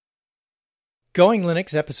Going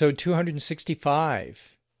Linux, episode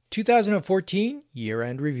 265, 2014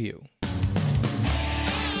 Year-End Review.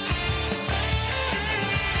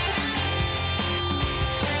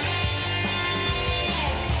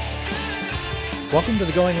 Welcome to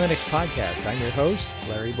the Going Linux podcast. I'm your host,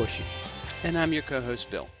 Larry Bushy. And I'm your co-host,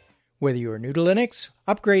 Bill. Whether you are new to Linux,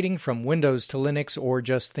 upgrading from Windows to Linux, or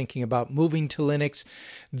just thinking about moving to Linux,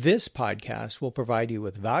 this podcast will provide you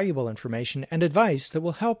with valuable information and advice that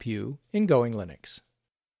will help you in Going Linux.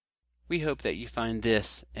 We hope that you find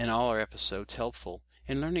this and all our episodes helpful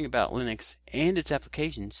in learning about Linux and its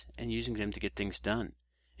applications and using them to get things done.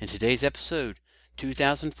 In today's episode,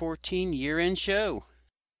 2014 Year-End Show.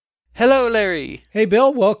 Hello, Larry. Hey,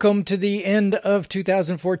 Bill. Welcome to the end of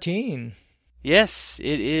 2014. Yes,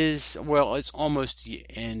 it is. Well, it's almost the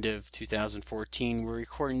end of 2014. We're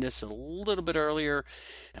recording this a little bit earlier,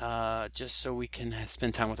 just so we can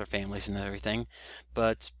spend time with our families and everything.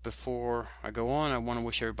 But before I go on, I want to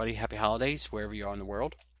wish everybody happy holidays wherever you are in the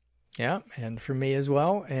world. Yeah, and for me as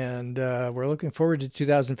well. And we're looking forward to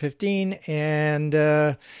 2015. And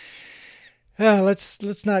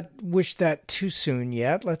let's not wish that too soon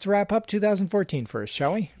yet. Let's wrap up 2014 first,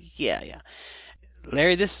 shall we? Yeah.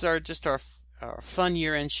 Larry, this is just our fun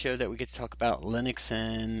year-end show that we get to talk about Linux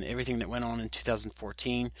and everything that went on in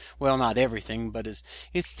 2014. Well, not everything, but it's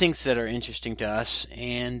things that are interesting to us.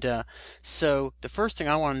 And so the first thing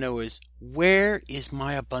I want to know is, where is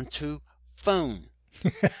my Ubuntu phone?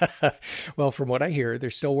 Well, from what I hear,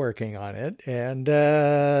 they're still working on it, and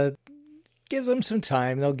give them some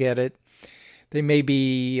time. They'll get it. They may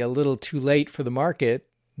be a little too late for the market.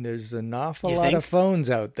 There's an awful lot of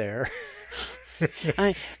phones out there.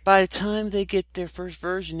 By the time they get their first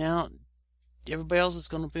version out, everybody else is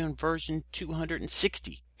going to be on version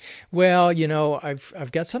 260. Well, you know,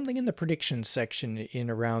 I've got something in the predictions section in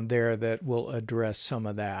around there that will address some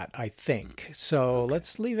of that, I think. So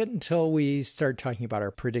Let's leave it until we start talking about our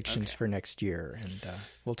predictions for next year, and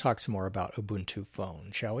we'll talk some more about Ubuntu Phone,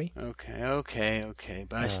 shall we? Okay.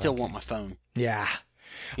 But I still want my phone. Yeah.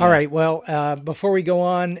 All right. Well, before we go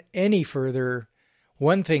on any further,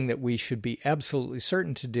 one thing that we should be absolutely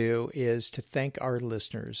certain to do is to thank our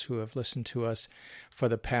listeners who have listened to us for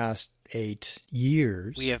the past 8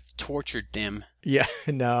 years. We have tortured them. Yeah,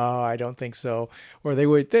 no, I don't think so. Or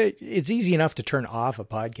it's easy enough to turn off a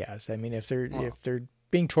podcast. I mean, if they're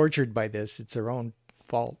being tortured by this, it's their own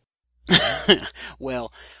fault.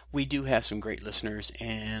 Well, we do have some great listeners,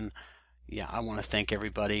 and yeah, I want to thank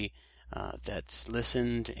everybody that's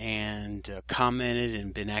listened and commented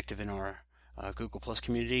and been active in our Google Plus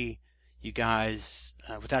community. You guys,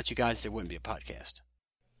 without you guys, there wouldn't be a podcast.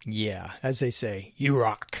 Yeah, as they say, you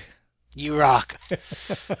rock. You rock.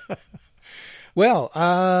 Well,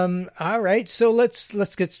 all right. So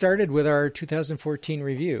let's get started with our 2014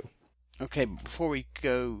 review. Okay, before we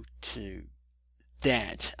go to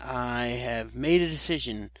that, I have made a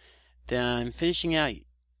decision that I'm finishing out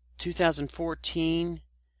 2014,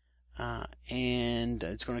 and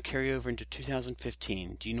it's going to carry over into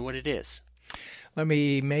 2015. Do you know what it is? Let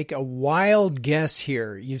me make a wild guess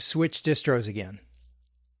here. You've switched distros again.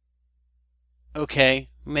 Okay,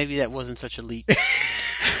 maybe that wasn't such a leap.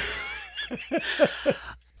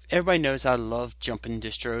 Everybody knows I love jumping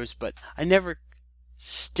distros, but I never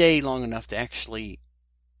stay long enough to actually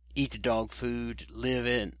eat the dog food, live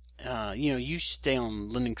it. You stay on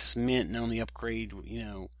Linux Mint and only upgrade,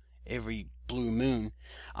 every blue moon.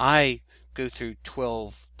 I go through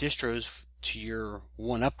 12 distros to your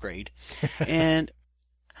one upgrade. And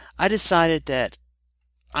I decided that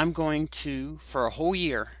I'm going to, for a whole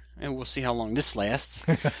year, and we'll see how long this lasts,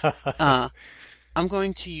 I'm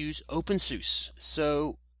going to use OpenSUSE.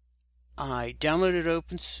 So I downloaded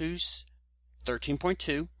OpenSUSE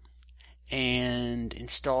 13.2 and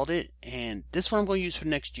installed it, and this one I'm going to use for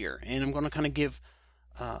next year, and I'm going to kind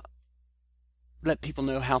of let people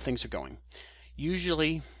know how things are going.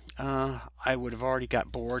 Usually I would have already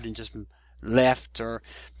got bored and just left,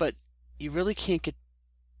 but you really can't get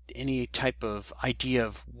any type of idea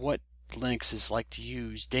of what Linux is like to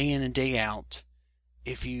use day in and day out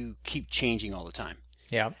if you keep changing all the time.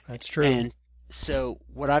 Yeah, that's true. And so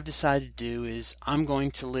what I've decided to do is I'm going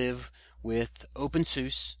to live with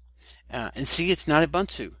OpenSUSE, and see, it's not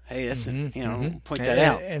Ubuntu. Hey, that's point that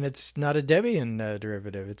out. And it's not a Debian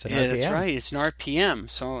derivative. It's an RPM. Yeah, that's right. It's an RPM.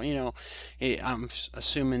 So I'm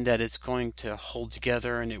assuming that it's going to hold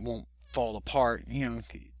together and it won't fall apart.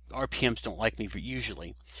 RPMs don't like me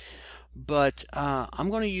usually. But I'm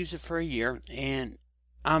going to use it for a year, and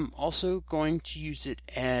I'm also going to use it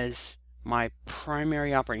as my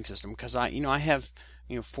primary operating system because I have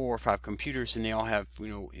 4 or 5 computers, and they all have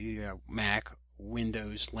Mac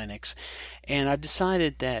Windows, Linux, and I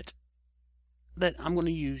decided that I'm going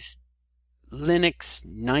to use Linux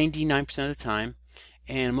 99% of the time,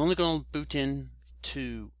 and I'm only going to boot in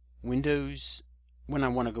to Windows when I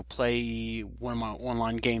want to go play one of my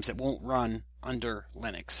online games that won't run under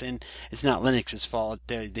Linux. And it's not Linux's fault.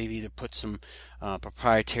 They've either put some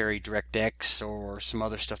proprietary DirectX or some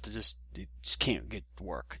other stuff that just can't get to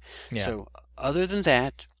work. Yeah. So other than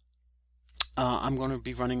that, I'm going to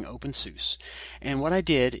be running OpenSUSE. And what I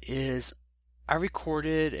did is I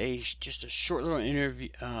recorded just a short little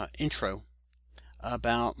intro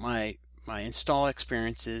about my install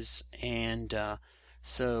experiences, and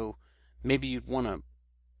so maybe you'd want to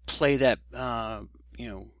play that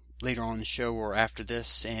later on in the show or after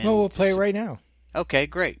this. And we'll play it right now. Okay,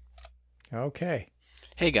 great. Okay.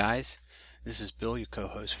 Hey guys, this is Bill, your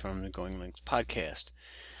co-host from the Going Linux podcast.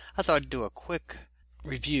 I thought I'd do a quick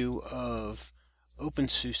review of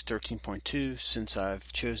OpenSUSE 13.2 since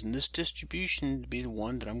I've chosen this distribution to be the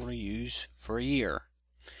one that I'm going to use for a year.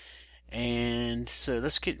 And so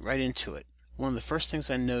let's get right into it. One of the first things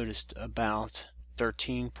I noticed about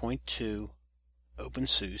 13.2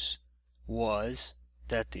 OpenSUSE was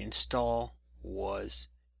that the install was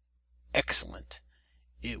excellent.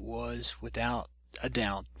 It was without a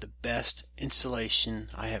doubt the best installation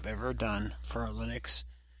I have ever done for a Linux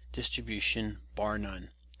distribution, bar none.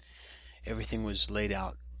 Everything was laid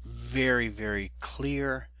out very, very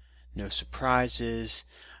clear, no surprises.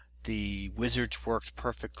 The wizards worked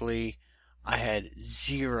perfectly. I had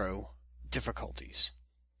zero difficulties.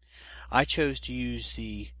 I chose to use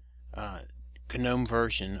the GNOME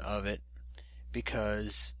version of it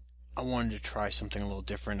because I wanted to try something a little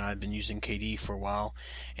different. I've been using KDE for a while,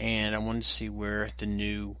 and I wanted to see where the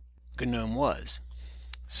new GNOME was.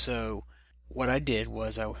 So what I did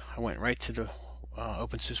was I went right to the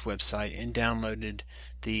OpenSUSE website and downloaded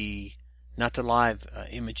not the live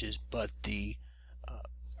images, but the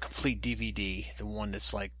complete DVD, the one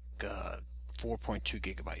that's like 4.2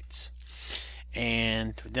 gigabytes.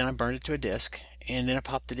 And then I burned it to a disk, and then I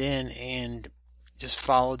popped it in and just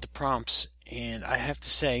followed the prompts. And I have to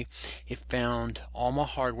say, it found all my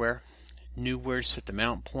hardware, knew where to set the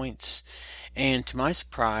mount points, and to my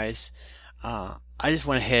surprise, I just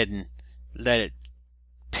went ahead and let it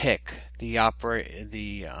pick not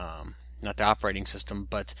the operating system,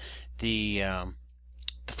 but the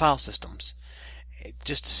file systems,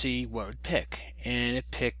 just to see what it would pick. And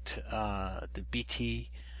it picked the BT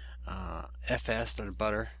FS, the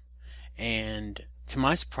butter, and to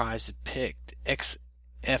my surprise, it picked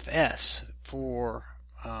XFS for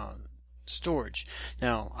storage.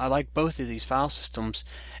 Now, I like both of these file systems.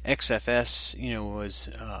 XFS, was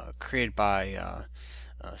created by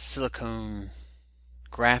Silicon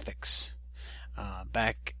Graphics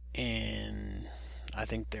back in, I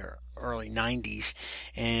think, their early 90s,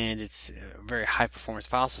 and it's a very high performance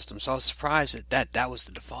file system. So I was surprised that was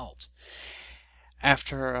the default.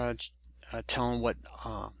 After telling what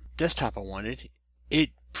desktop I wanted, it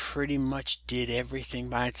pretty much did everything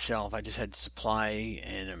by itself. I just had to supply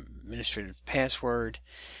an administrative password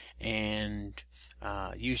and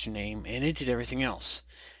username, and it did everything else.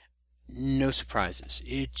 No surprises.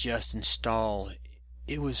 It just installed.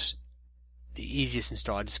 It was the easiest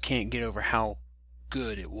install. I just can't get over how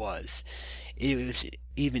good it was. It was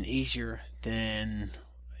even easier than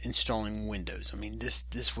installing Windows. I mean,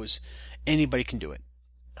 this was, anybody can do it.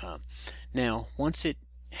 Now, once it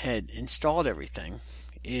had installed everything,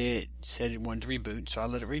 it said it wanted to reboot, so I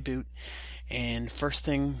let it reboot. And first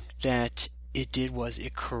thing that it did was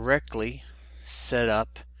it correctly set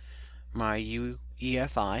up my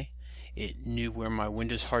UEFI. It knew where my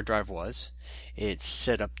Windows hard drive was. It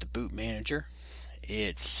set up the boot manager.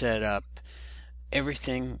 It set up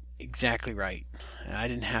everything exactly right. I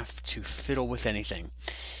didn't have to fiddle with anything.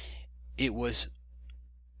 It was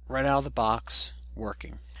right out of the box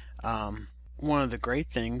working. One of the great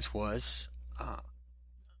things was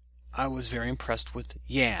I was very impressed with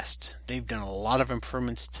YaST. They've done a lot of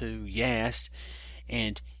improvements to YaST,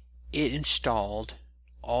 and it installed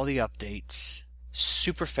all the updates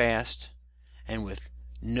super fast and with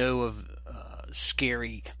no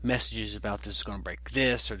scary messages about this is going to break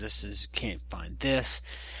this or can't find this.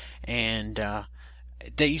 And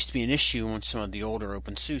that used to be an issue on some of the older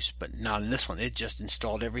OpenSUSE, but not in this one. It just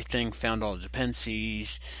installed everything, found all the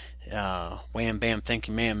dependencies, wham bam thank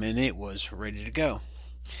you ma'am, and it was ready to go.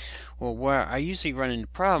 Well, where I usually run into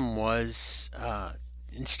the problem was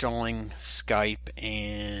installing Skype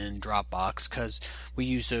and Dropbox, because we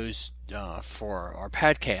use those for our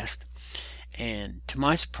podcast. And to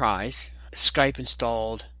my surprise, Skype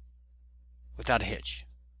installed without a hitch.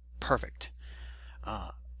 Perfect.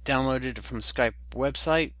 downloaded it from the Skype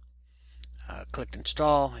website, clicked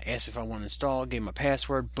install, asked me if I want to install, gave my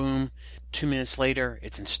password, boom. 2 minutes later,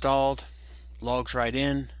 it's installed, logs right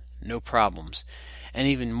in, no problems. And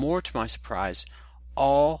even more to my surprise,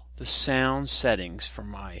 all the sound settings for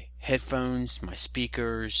my headphones, my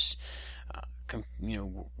speakers,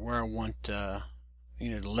 where I want, the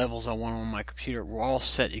levels I want on my computer were all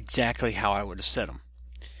set exactly how I would have set them.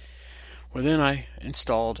 Well, then I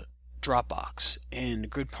installed Dropbox, and the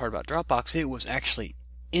good part about Dropbox, it was actually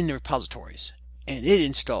in the repositories, and it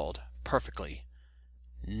installed perfectly,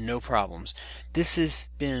 no problems. This has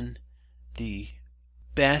been the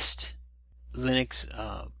best Linux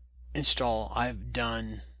install I've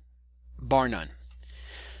done, bar none.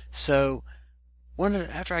 So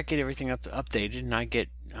after I get everything updated, and I get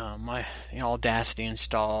my Audacity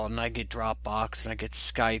installed, and I get Dropbox, and I get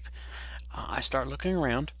Skype, I start looking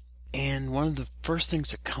around, and one of the first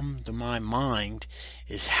things that come to my mind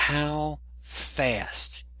is how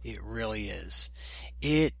fast it really is.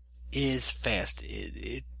 It is fast.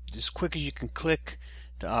 It as quick as you can click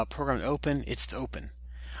the program to open, it's open.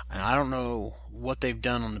 And I don't know what they've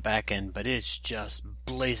done on the back end, but it's just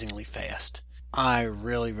blazingly fast. I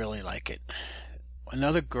really, really like it.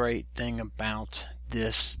 Another great thing about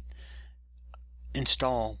this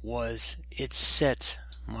install was it set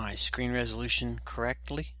my screen resolution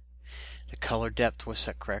correctly. The color depth was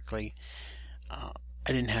set correctly.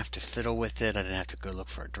 I didn't have to fiddle with it. I didn't have to go look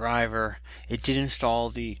for a driver. It did install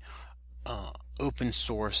the open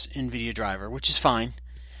source NVIDIA driver, which is fine,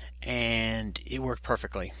 and it worked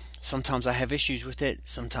perfectly. Sometimes I have issues with it,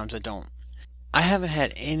 sometimes I don't. I haven't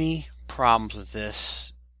had any problems with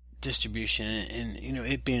this distribution, and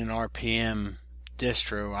it being an RPM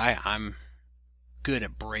distro, I'm good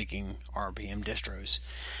at breaking RPM distros.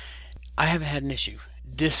 I haven't had an issue.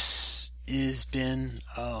 This has been,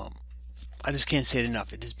 I just can't say it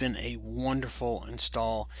enough. It has been a wonderful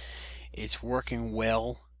install. It's working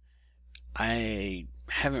well. I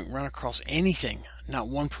haven't run across anything, not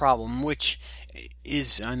one problem, which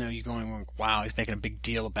is, I know you're going, wow, he's making a big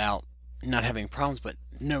deal about not having problems, but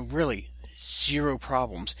no, really, 0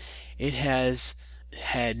 problems. It has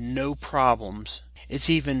had no problems. It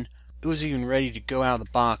was even ready to go out of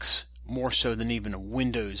the box more so than even a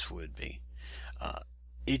Windows would be.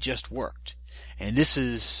 It just worked, and this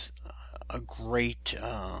is a great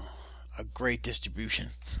distribution,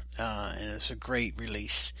 and it's a great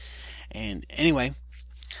release. And anyway,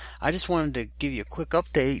 I just wanted to give you a quick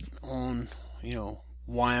update on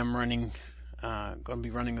why I'm going to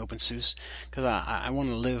be running OpenSUSE, because I want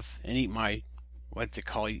to live and eat my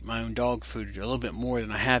eat my own dog food a little bit more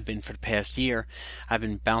than I have been for the past year. I've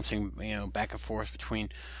been bouncing back and forth between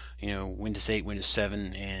Windows 8, Windows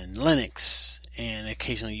 7, and Linux, and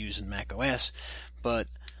occasionally using Mac OS, but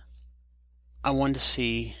I wanted to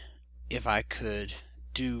see if I could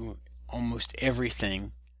do almost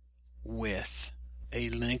everything with a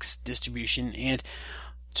Linux distribution and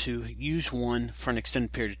to use one for an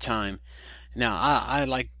extended period of time. Now, I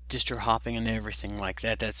like distro hopping and everything like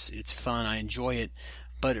that. It's fun. I enjoy it,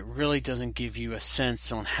 but it really doesn't give you a sense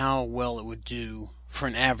on how well it would do for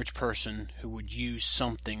an average person who would use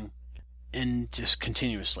something and just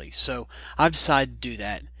continuously. So I've decided to do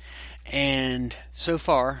that, and so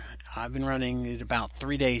far I've been running it about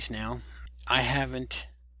 3 days now. I haven't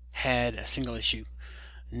had a single issue,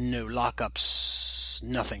 no lockups,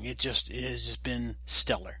 nothing. It has just been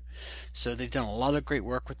stellar. So they've done a lot of great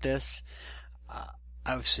work with this.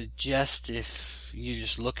 I would suggest if you're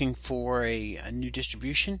just looking for a new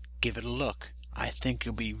distribution, give it a look. I think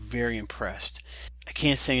you'll be very impressed. I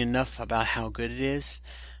can't say enough about how good it is.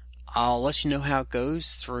 I'll let you know how it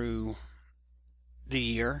goes through the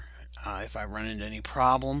year, if I run into any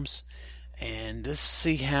problems, and let's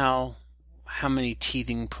see how many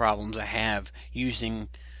teething problems I have using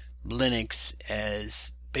Linux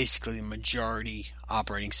as basically the majority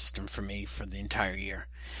operating system for me for the entire year.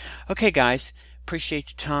 Okay, guys, appreciate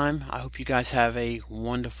the time. I hope you guys have a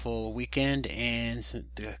wonderful weekend and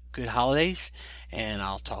good holidays, and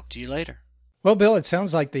I'll talk to you later. Well, Bill, it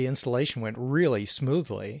sounds like the installation went really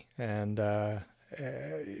smoothly, and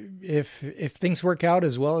if things work out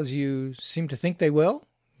as well as you seem to think they will,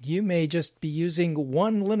 you may just be using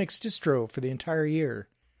one Linux distro for the entire year.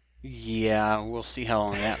 Yeah, we'll see how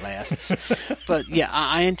long that lasts. But yeah,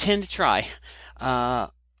 I intend to try. I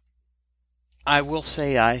will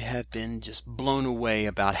say I have been just blown away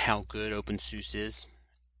about how good OpenSUSE is.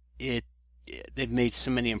 They've made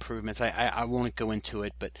so many improvements. I won't go into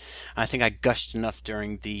it, but I think I gushed enough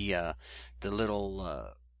during the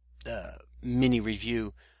little mini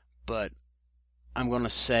review. But I'm going to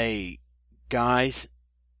say, guys,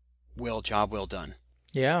 job well done.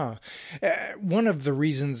 Yeah. One of the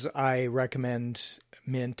reasons I recommend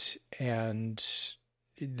Mint and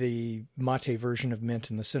the mate version of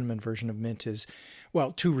Mint and the cinnamon version of Mint is,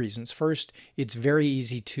 well, two reasons. First, it's very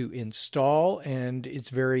easy to install and it's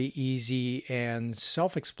very easy and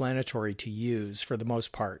self-explanatory to use for the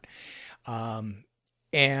most part.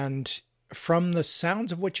 And from the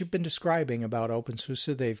sounds of what you've been describing about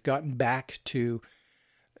OpenSUSE, they've gotten back to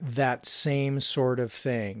that same sort of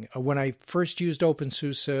thing. When I first used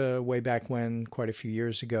OpenSUSE way back when, quite a few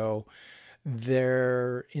years ago,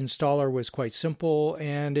 their installer was quite simple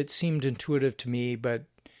and it seemed intuitive to me, but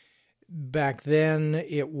back then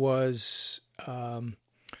it was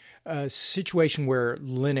a situation where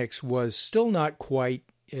Linux was still not quite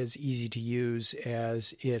as easy to use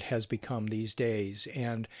as it has become these days.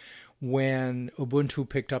 And when Ubuntu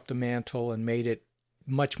picked up the mantle and made it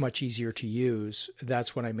much, much easier to use,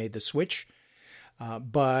 that's when I made the switch.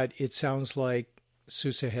 But it sounds like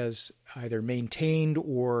SUSE has either maintained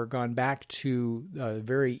or gone back to a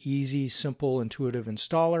very easy, simple, intuitive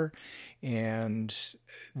installer, and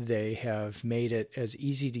they have made it as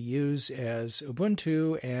easy to use as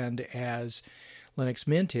Ubuntu and as Linux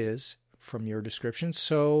Mint is from your description.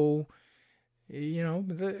 So,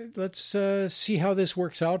 let's see how this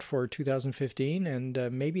works out for 2015,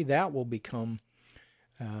 and maybe that will become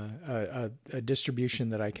a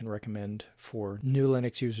distribution that I can recommend for new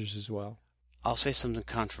Linux users as well. I'll say something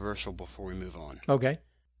controversial before we move on. Okay.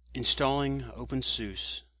 Installing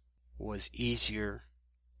OpenSUSE was easier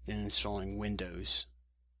than installing Windows,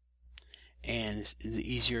 and it's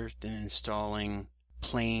easier than installing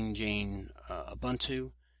plain Jane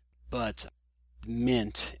Ubuntu, but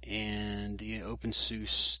Mint and the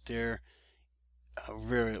OpenSUSE, they're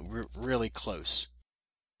really close.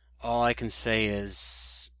 All I can say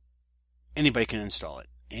is anybody can install it.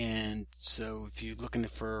 And so if you're looking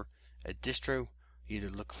for a distro, either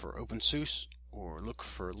look for OpenSUSE or look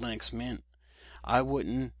for Linux Mint. I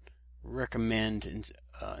wouldn't recommend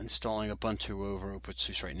installing Ubuntu over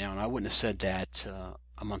OpenSUSE right now, and I wouldn't have said that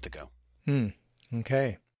a month ago.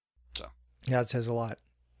 Okay. So that says a lot.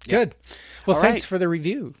 Yeah. Good. Well, All thanks right. for the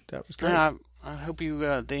review. That was great. I hope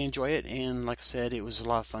they enjoy it, and like I said, it was a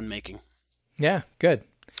lot of fun making. Yeah, good.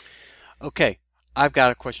 Okay, I've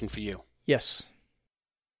got a question for you. Yes.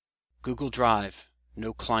 Google Drive,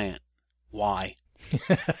 no client. Why?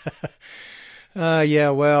 There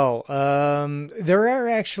are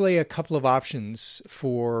actually a couple of options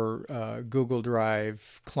for Google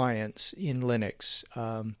Drive clients in Linux.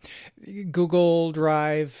 Google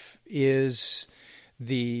Drive used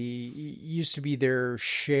to be their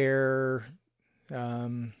share.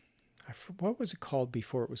 What was it called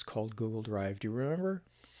before it was called Google Drive? Do you remember?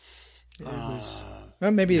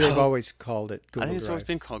 Maybe they've always called it Google Drive. I think it's always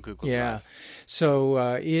been called Google Drive. Yeah.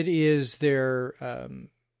 So it is their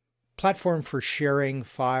platform for sharing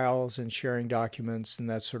files and sharing documents and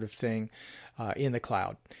that sort of thing in the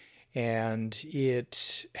cloud. And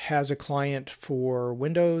it has a client for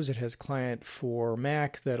Windows. It has a client for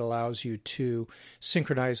Mac that allows you to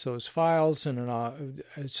synchronize those files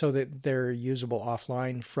so that they're usable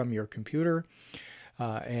offline from your computer.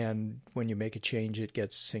 And when you make a change, it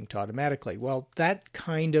gets synced automatically. Well, that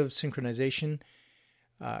kind of synchronization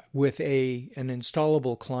with an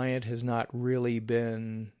installable client has not really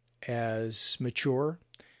been as mature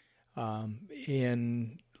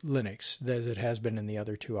in Linux as it has been in the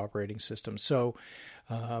other two operating systems. So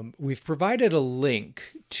we've provided a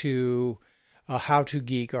link to a How to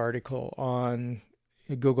Geek article on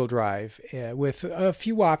Google Drive with a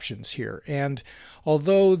few options here. And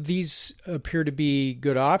although these appear to be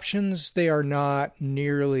good options, they are not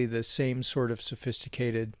nearly the same sort of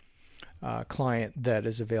sophisticated client that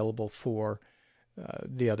is available for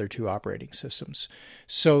the other two operating systems.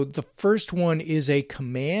 So the first one is a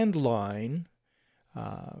command line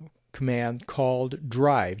command called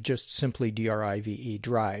Drive, just simply D-R-I-V-E,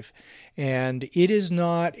 Drive. And it is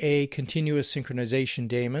not a continuous synchronization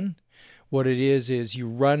daemon. What it is you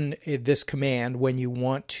run this command when you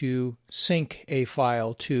want to sync a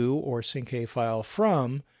file to or sync a file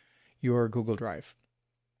from your Google Drive.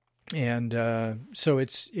 And so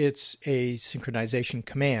it's a synchronization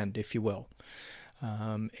command, if you will.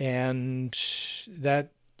 And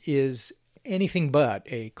that is anything but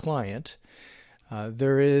a client.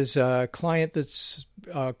 There is a client that's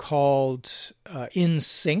called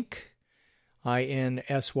InSync,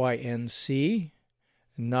 INSYNC,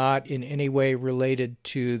 not in any way related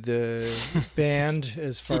to the band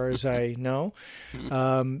as far as I know.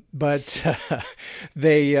 But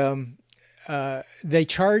they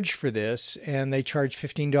charge for this, and they charge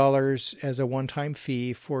 $15 as a one-time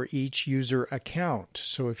fee for each user account.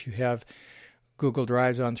 So if you have Google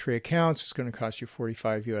Drives on 3 accounts. It's going to cost you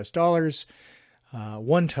 $45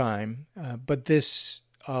 one time, but this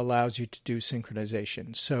allows you to do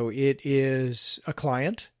synchronization. So it is a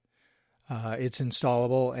client, it's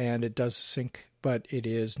installable, and it does sync, but it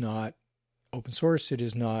is not open source. It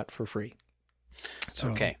is not for free. So,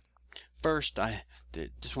 okay. First, I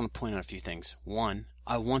just want to point out a few things. One,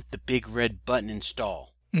 I want the big red button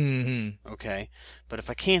install. Mm-hmm. Okay, but if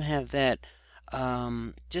I can't have that,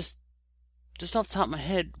 just off the top of my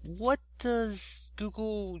head, what does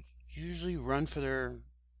Google usually run for their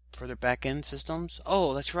back-end systems?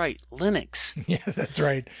 Oh, that's right, Linux. Yeah, that's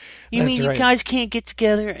right. You mean you guys can't get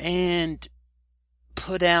together and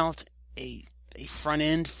put out a front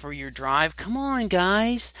end for your drive? Come on,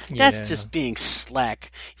 guys. That's just being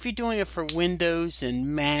slack. If you're doing it for Windows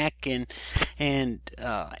and Mac and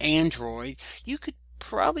Android, you could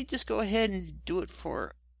probably just go ahead and do it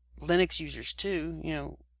for Linux users too. You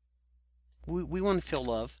know, we want to feel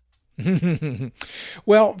love.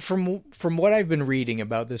 Well, from what I've been reading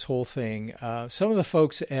about this whole thing, some of the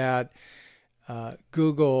folks at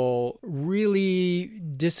Google really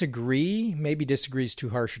disagree. Maybe disagree is too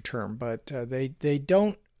harsh a term, but they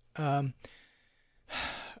don't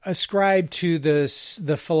ascribe to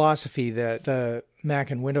the philosophy that the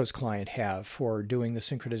Mac and Windows client have for doing the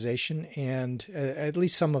synchronization, and at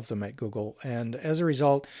least some of them at Google. And as a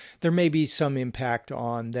result, there may be some impact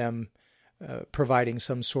on them providing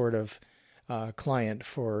some sort of client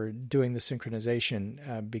for doing the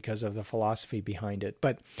synchronization because of the philosophy behind it.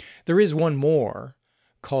 But there is one more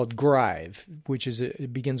called Grive, which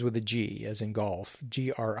it begins with a G, as in golf,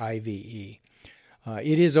 Grive. It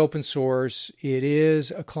is open source. It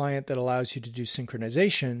is a client that allows you to do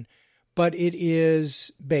synchronization, but it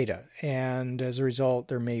is beta. And as a result,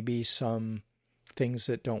 there may be some things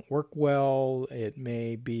that don't work well. It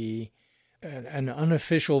may be an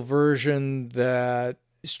unofficial version that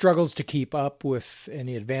struggles to keep up with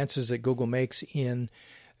any advances that Google makes in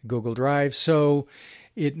Google Drive. So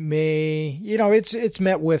it may, it's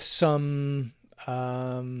met with some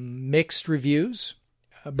mixed reviews,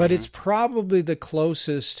 but it's probably the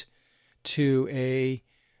closest to a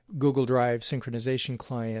Google Drive synchronization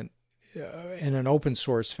client in an open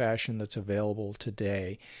source fashion that's available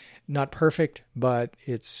today. Not perfect, but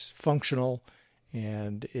it's functional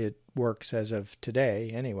and it works as of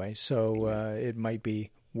today anyway. So it might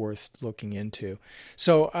be worth looking into.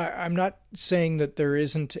 So I'm not saying that there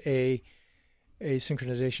isn't a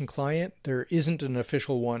synchronization client. There isn't an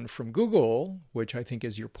official one from Google, which I think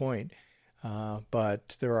is your point.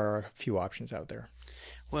 But there are a few options out there.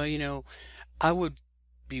 Well, I would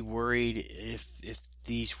be worried if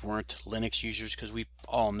these weren't Linux users, because we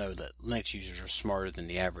all know that Linux users are smarter than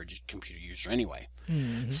the average computer user anyway.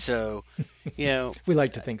 Mm-hmm. So, we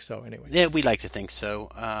like to think so anyway. Yeah, we like to think so.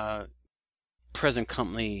 Present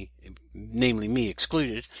company, namely me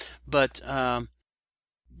excluded, but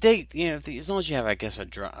they, as long as you have, I guess,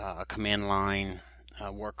 a command line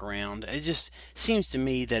workaround, it just seems to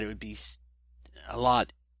me that it would be a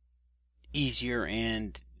lot easier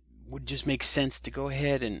and would just make sense to go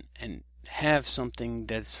ahead and have something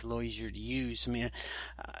that's a little easier to use. I mean,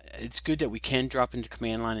 it's good that we can drop into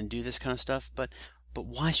command line and do this kind of stuff, but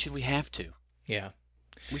why should we have to? Yeah.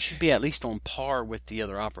 We should be at least on par with the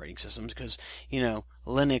other operating systems, because,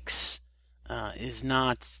 Linux is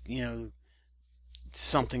not,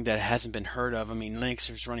 something that hasn't been heard of. I mean, Linux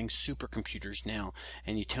is running supercomputers now,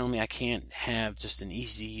 and you tell me I can't have just an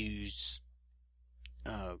easy-to-use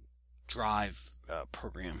drive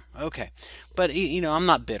program. Okay. But, I'm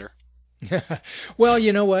not bitter. Well,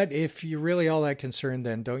 you know what? If you're really all that concerned,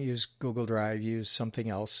 then don't use Google Drive. Use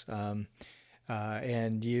something else.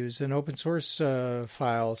 And use an open source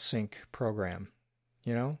file sync program,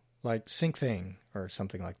 like SyncThing or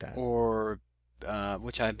something like that. Or,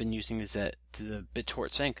 which I've been using, is the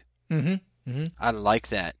BitTorrent Sync. Mm-hmm. Mm-hmm. I like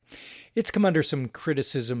that. It's come under some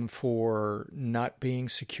criticism for not being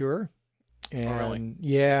secure. And, oh, really?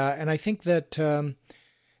 Yeah, and I think that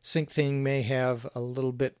SyncThing may have a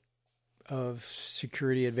little bit of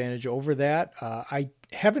security advantage over that. I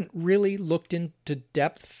haven't really looked into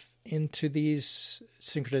depth into these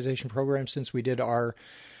synchronization programs since we did our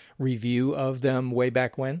review of them way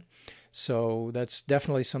back when. So that's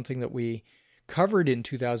definitely something that we covered in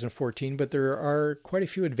 2014, but there are quite a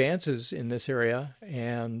few advances in this area,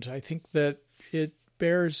 and I think that it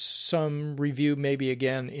bears some review maybe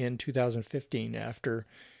again in 2015 after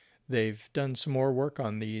they've done some more work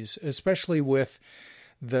on these, especially with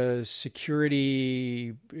the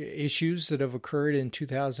security issues that have occurred in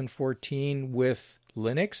 2014 with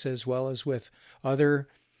Linux, as well as with other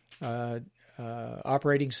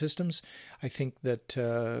operating systems. I think that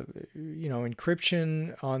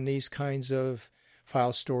encryption on these kinds of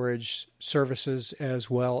file storage services, as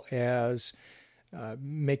well as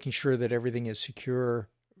making sure that everything is secure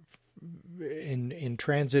in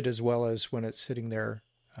transit, as well as when it's sitting there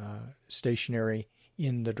stationary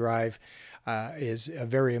in the drive, is a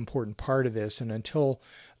very important part of this. And until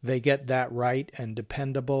they get that right and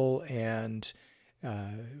dependable, and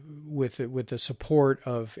with the support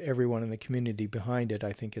of everyone in the community behind it,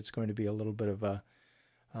 I think it's going to be a little bit of a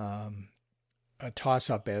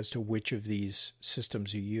toss-up as to which of these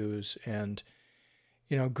systems you use. And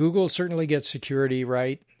Google certainly gets security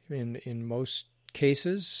right in most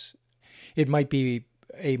cases. It might be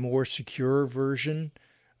a more secure version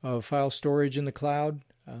of file storage in the cloud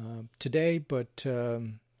today, but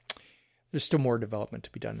there's still more development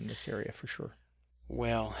to be done in this area for sure.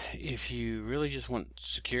 Well, if you really just want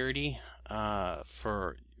security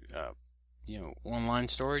for online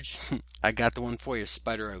storage, I got the one for you,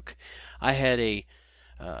 SpiderOak. I had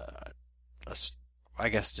I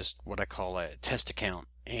guess just what I call a test account,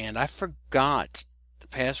 and I forgot the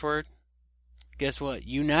password. Guess what?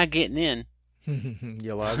 You're not getting in.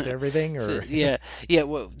 You lost everything, or yeah.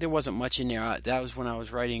 Well, there wasn't much in there. That was when I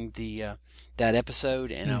was writing that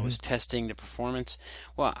episode, and I was testing the performance.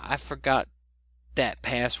 Well, I forgot that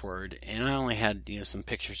password, and I only had some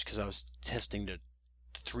pictures because I was testing the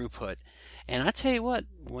throughput. And I tell you what,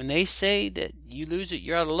 when they say that you lose it,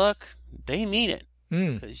 you're out of luck, they mean it.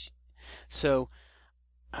 So,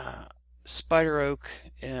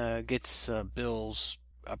 SpiderOak gets Bill's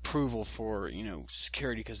approval for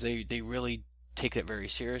security, because they really take that very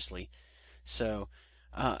seriously. So,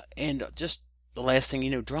 and just the last thing,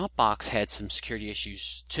 Dropbox had some security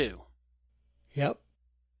issues too. Yep.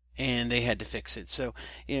 And they had to fix it. So,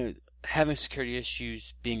 having security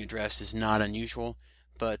issues being addressed is not unusual,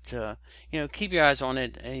 but keep your eyes on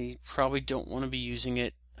it. You probably don't want to be using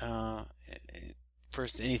it for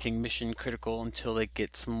anything mission critical until they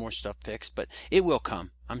get some more stuff fixed, but it will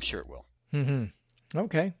come. I'm sure it will.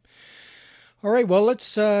 Okay. All right. Well,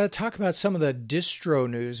 let's talk about some of the distro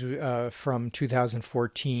news from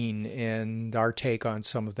 2014 and our take on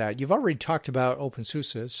some of that. You've already talked about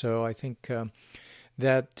OpenSUSE, so I think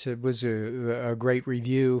that was a great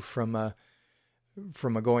review from a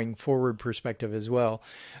going forward perspective as well.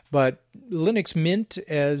 But Linux Mint,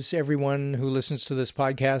 as everyone who listens to this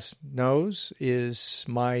podcast knows, is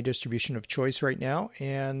my distribution of choice right now,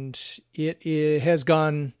 and it has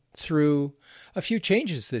gone through a few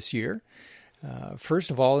changes this year.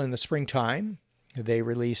 First of all, in the springtime, they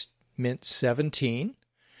released Mint 17,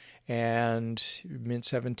 and Mint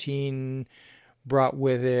 17 brought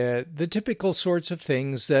with it the typical sorts of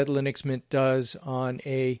things that Linux Mint does on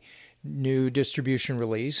a new distribution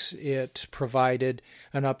release. It provided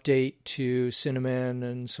an update to Cinnamon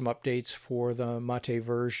and some updates for the Mate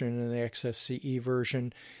version and the XFCE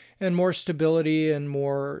version, and more stability and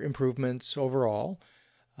more improvements overall.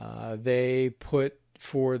 They put,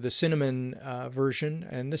 for the Cinnamon version,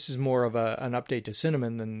 and this is more of an update to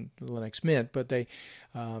Cinnamon than Linux Mint, but they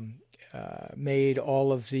made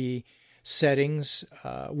all of the settings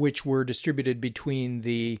which were distributed between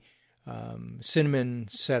the Cinnamon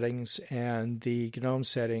settings and the GNOME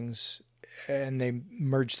settings, and they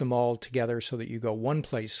merged them all together so that you go one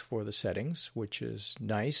place for the settings, which is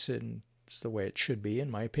nice, and it's the way it should be, in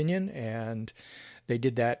my opinion. And they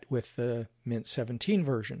did that with the Mint 17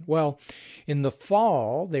 version. Well, in the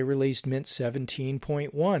fall, they released Mint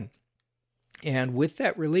 17.1. And with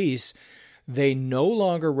that release, they no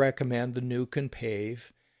longer recommend the Nuke and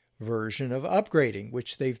Pave version of upgrading,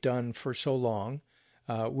 which they've done for so long,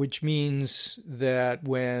 which means that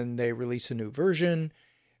when they release a new version,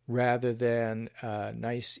 rather than a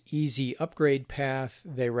nice, easy upgrade path,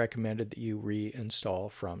 they recommended that you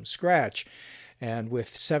reinstall from scratch. And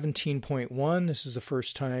with 17.1, this is the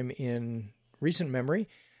first time in recent memory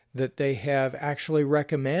that they have actually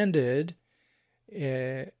recommended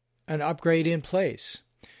an upgrade in place.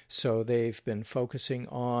 So they've been focusing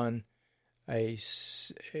on a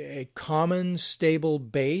common stable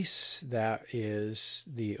base that is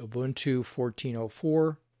the Ubuntu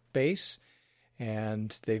 14.04 base,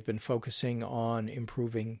 and they've been focusing on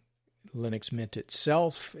improving Linux Mint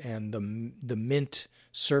itself and the Mint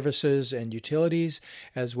services and utilities,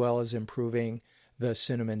 as well as improving the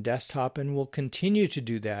Cinnamon desktop, and will continue to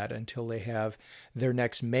do that until they have their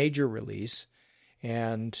next major release.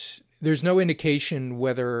 And there's no indication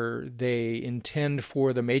whether they intend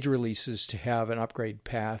for the major releases to have an upgrade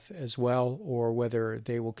path as well, or whether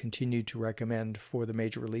they will continue to recommend for the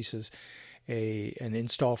major releases an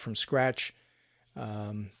install from scratch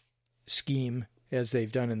scheme as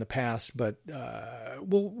they've done in the past, but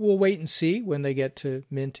we'll wait and see when they get to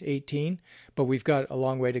Mint 18. But we've got a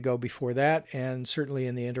long way to go before that, and certainly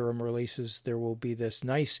in the interim releases, there will be this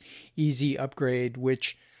nice, easy upgrade,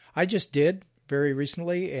 which I just did very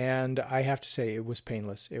recently, and I have to say it was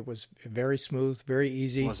painless. It was very smooth, very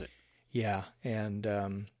easy. Was it? Yeah,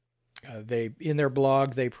 and they in their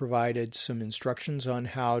blog they provided some instructions on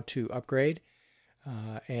how to upgrade,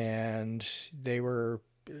 and they were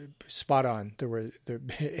spot on.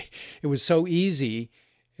 It was so easy,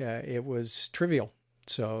 it was trivial.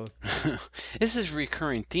 So this is a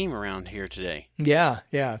recurring theme around here today. Yeah.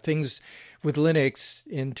 Things with Linux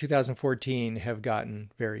in 2014 have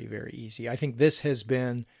gotten very, very easy. I think this has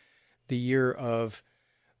been the year of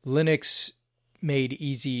Linux made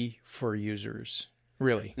easy for users.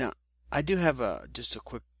 Really. Now, I do have just a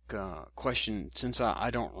quick question, since I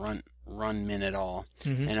don't run Mint at all,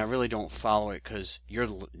 and I really don't follow it because you're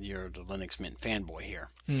the Linux Mint fanboy here.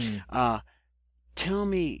 Tell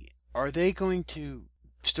me, are they going to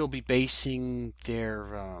still be basing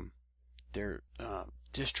their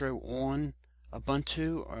distro on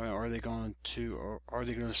Ubuntu, or are they going to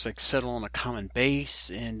just like settle on a common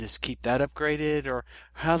base and just keep that upgraded, or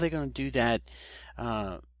how are they going to do that?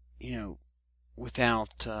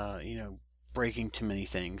 Without breaking too many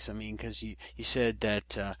things. I mean, because you said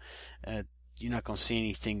that you're not going to see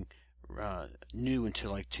anything new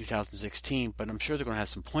until like 2016, but I'm sure they're going to have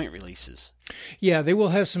some point releases. Yeah, they will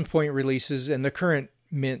have some point releases, and the current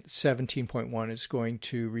Mint 17.1 is going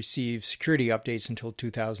to receive security updates until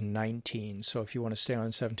 2019. So if you want to stay on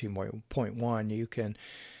 17.1, you can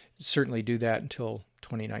certainly do that until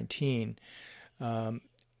 2019.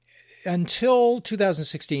 Until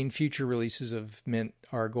 2016, future releases of Mint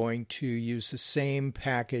are going to use the same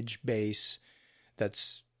package base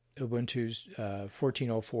that's Ubuntu's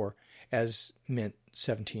 14.04 as Mint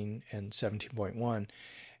 17 and 17.1.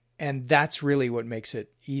 And that's really what makes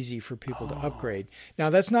it easy for people to upgrade.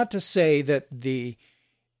 Now, that's not to say that the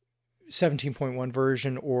 17.1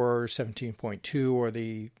 version or 17.2 or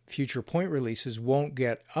the future point releases won't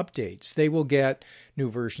get updates. They will get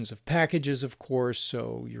new versions of packages, of course,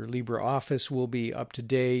 so your LibreOffice will be up to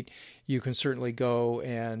date. You can certainly go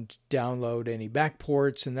and download any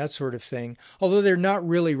backports and that sort of thing, although they're not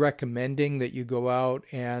really recommending that you go out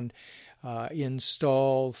and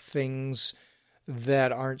install things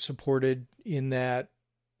that aren't supported in that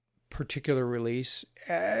particular release.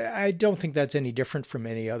 I don't think that's any different from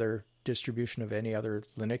any other distribution of any other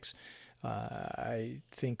Linux. I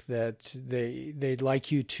think that they'd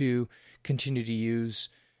like you to continue to use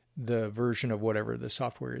the version of whatever the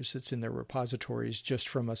software is that's in their repositories, just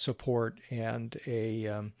from a support and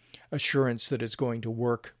a assurance that it's going to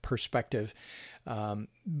work perspective.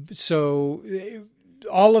 So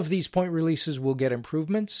all of these point releases will get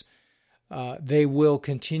improvements. They will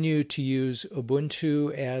continue to use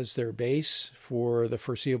Ubuntu as their base for the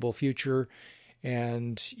foreseeable future.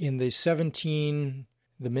 And in the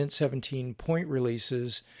Mint 17 point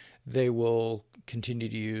releases, they will continue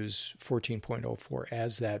to use 14.04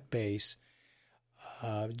 as that base,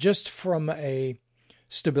 just from a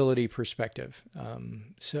stability perspective.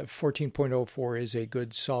 So 14.04 is a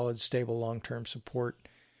good, solid, stable, long-term support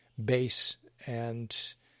base, and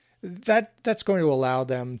that's going to allow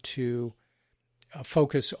them to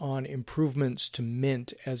focus on improvements to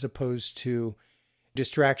Mint as opposed to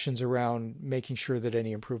distractions around making sure that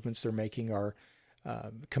any improvements they're making are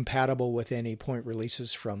compatible with any point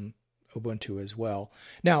releases from Ubuntu as well.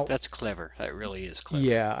 Now, that's clever. That really is clever.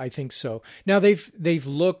 Yeah, I think so. Now they've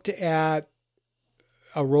looked at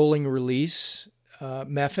a rolling release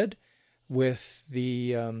method with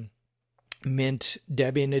the Mint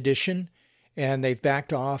Debian edition, and they've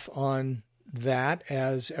backed off on that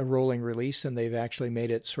as a rolling release, and they've actually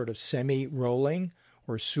made it sort of semi-rolling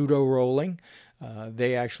or pseudo-rolling.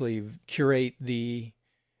 They actually curate the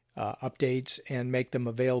updates and make them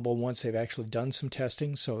available once they've actually done some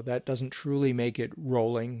testing. So that doesn't truly make it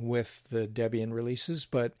rolling with the Debian releases,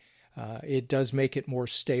 but it does make it more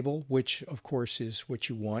stable, which of course is what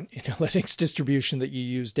you want in a Linux distribution that you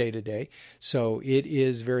use day to day. So it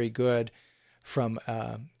is very good from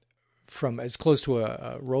as close to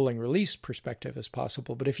a rolling release perspective as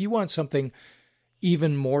possible. But if you want something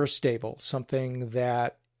even more stable, something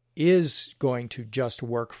that is going to just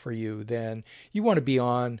work for you, then you want to be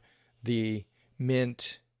on the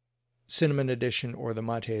Mint Cinnamon edition or the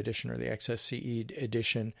Mate edition or the XFCE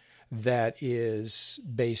edition that is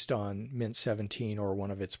based on Mint 17 or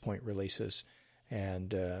one of its point releases.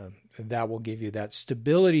 And that will give you that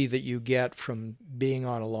stability that you get from being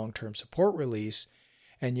on a long-term support release,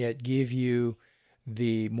 and yet give you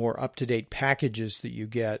the more up-to-date packages that you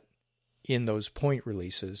get in those point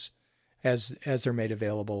releases as they're made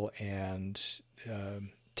available and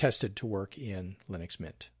tested to work in Linux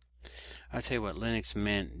Mint. I tell you what, Linux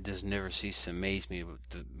Mint does never cease to amaze me with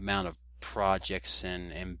the amount of projects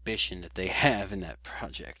and ambition that they have in that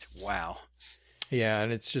project. Wow. Yeah,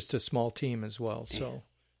 and it's just a small team as well. So, yeah.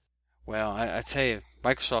 Well, I tell you,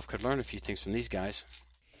 Microsoft could learn a few things from these guys.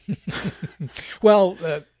 Well,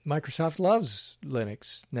 Microsoft loves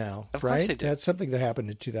Linux now, of right? Course they do. That's something that happened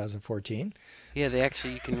in 2014. Yeah,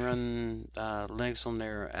 you can run Linux on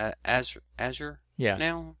their Azure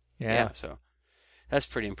now. Yeah, so that's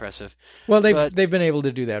pretty impressive. Well, they've been able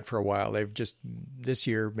to do that for a while. They've just this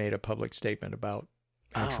year made a public statement about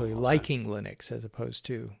actually liking Linux as opposed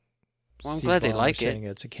to. Well, I'm glad they like it. Saying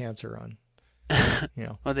it's a cancer on.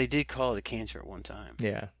 Well, they did call it a cancer at one time.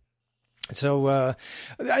 Yeah. So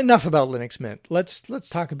enough about Linux Mint. Let's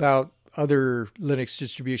talk about other Linux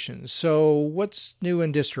distributions. So what's new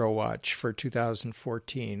in DistroWatch for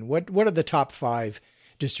 2014? What are the top 5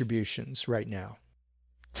 distributions right now?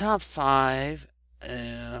 Top 5.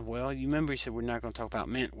 Well, you remember you said we're not going to talk about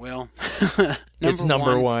Mint. Well, it's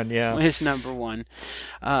number one. Yeah, it's number one.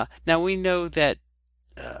 Now we know that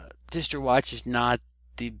DistroWatch is not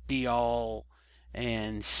the be-all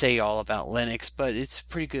and say-all about Linux, but it's a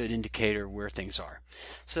pretty good indicator of where things are.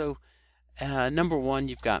 So, number one,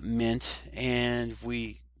 you've got Mint, and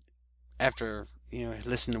after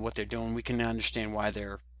listen to what they're doing, we can understand why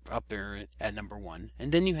they're up there at number one.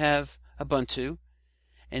 And then you have Ubuntu,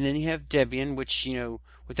 and then you have Debian, which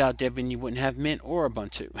without Debian you wouldn't have Mint or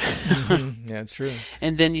Ubuntu. Mm-hmm. Yeah, that's true.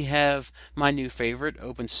 And then you have my new favorite,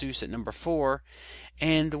 OpenSUSE, at number 4,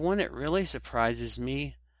 and the one that really surprises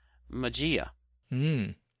me, Mageia.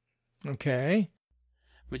 Okay.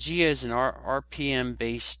 Mageia is an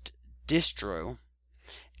RPM-based distro,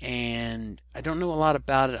 and I don't know a lot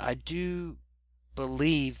about it. I do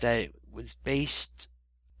believe that it was based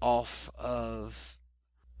off of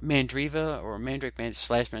Mandriva or Mandrake /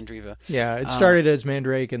 Mandriva. Yeah, it started as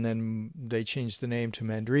Mandrake, and then they changed the name to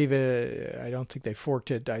Mandriva. I don't think they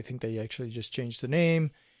forked it. I think they actually just changed the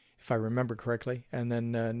name, if I remember correctly. And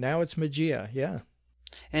then now it's Mageia, yeah.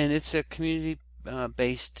 And it's a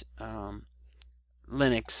community-based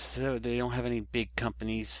Linux, so they don't have any big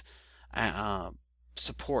companies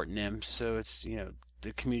supporting them. So it's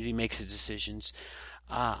the community makes the decisions.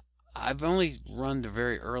 I've only run the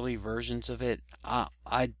very early versions of it.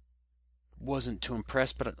 I wasn't too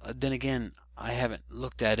impressed, but then again, I haven't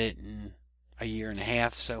looked at it in a year and a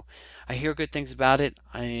half, so I hear good things about it.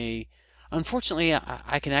 Unfortunately,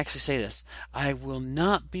 I can actually say this. I will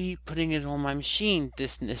not be putting it on my machine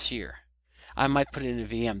this year. I might put it in a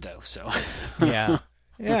VM, though, so. Yeah.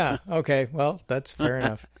 Yeah. Okay. Well, that's fair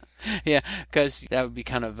enough. Yeah, because that would be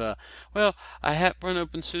kind of, I have run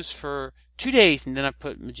OpenSUSE for 2 days, and then I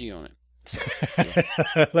put Mageia on it. So,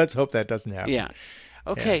 yeah. Let's hope that doesn't happen. Yeah.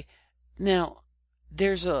 Okay. Yeah. Now,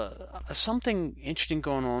 there's something interesting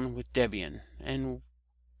going on with Debian, and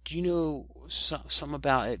do you know something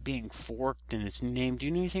about it being forked and its name? Do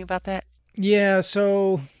you know anything about that? Yeah,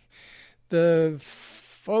 so the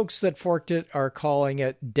folks that forked it are calling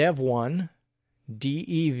it Devuan,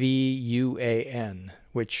 Devuan,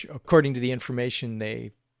 which, according to the information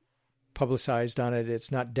they publicized on it,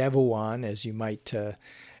 it's not Devuan, as you might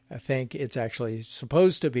think. It's actually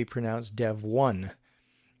supposed to be pronounced Dev1.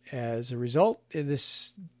 As a result,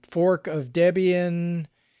 this fork of Debian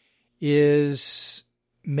is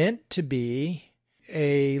meant to be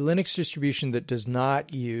a Linux distribution that does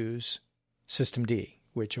not use systemd,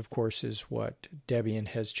 which of course is what Debian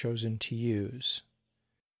has chosen to use.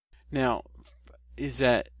 Now, is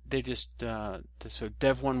that they just so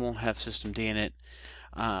Dev1 won't have systemd in it?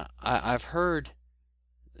 I've heard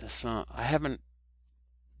some. I haven't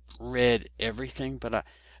read everything, but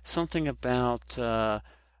something about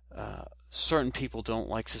certain people don't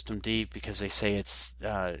like systemd because they say it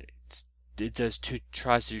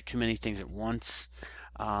tries to do too many things at once,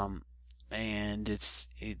 and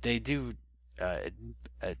they do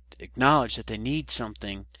acknowledge that they need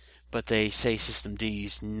something, but they say systemd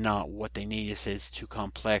is not what they need. It says it's too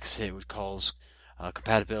complex. It would cause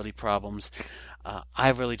compatibility problems. I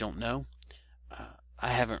really don't know. I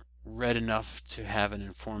haven't read enough to have an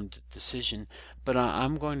informed decision, but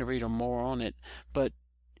I'm going to read more on it. But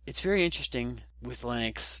it's very interesting with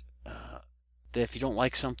Linux that if you don't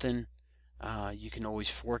like something, you can always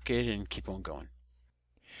fork it and keep on going.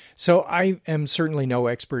 So I am certainly no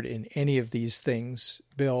expert in any of these things,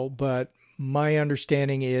 Bill, but my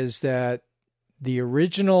understanding is that the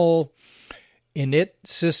original init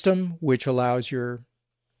system, which allows your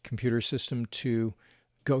computer system to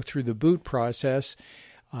go through the boot process,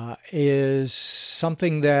 is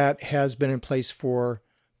something that has been in place for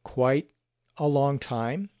quite a long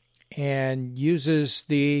time and uses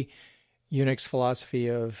the Unix philosophy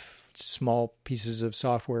of small pieces of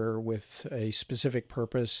software with a specific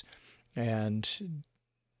purpose and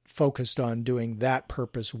focused on doing that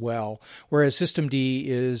purpose well, whereas systemd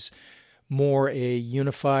is more a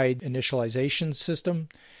unified initialization system.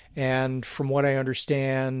 And from what I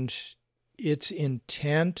understand, its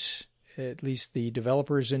intent, at least the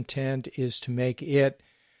developer's intent, is to make it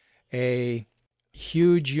a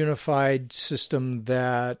huge unified system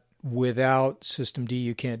that without systemd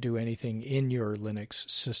you can't do anything in your Linux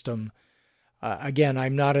system. Again,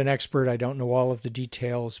 I'm not an expert. I don't know all of the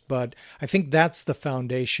details, but I think that's the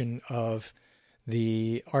foundation of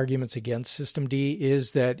the arguments against systemd,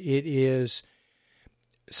 is that it is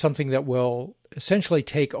something that will essentially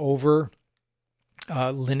take over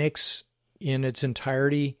Linux in its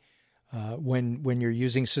entirety when you're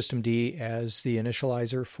using systemd as the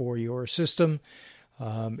initializer for your system.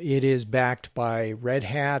 It is backed by Red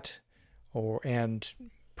Hat, and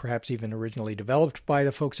perhaps even originally developed by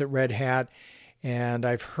the folks at Red Hat. And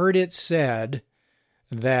I've heard it said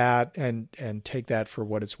that, and take that for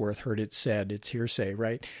what it's worth, heard it said, it's hearsay,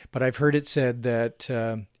 right? But I've heard it said that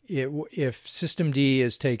if systemd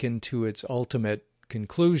is taken to its ultimate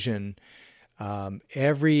conclusion,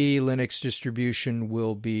 every Linux distribution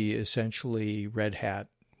will be essentially Red Hat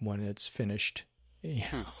when it's finished.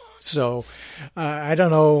 So I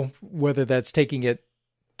don't know whether that's taking it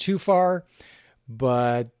too far,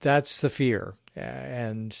 but that's the fear.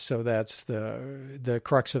 And so that's the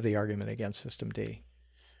crux of the argument against systemd.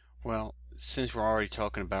 Well, since we're already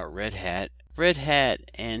talking about Red Hat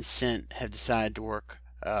and Cent have decided to work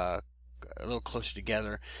a little closer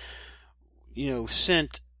together.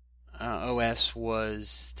 Cent OS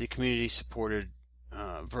was the community-supported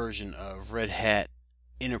version of Red Hat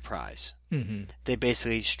Enterprise. Mm-hmm. They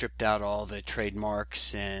basically stripped out all the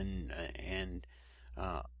trademarks and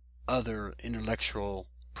other intellectual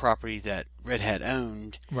property that Red Hat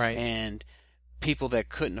owned. Right. And people that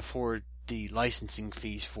couldn't afford the licensing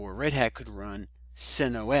fees for Red Hat could run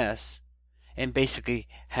CentOS and basically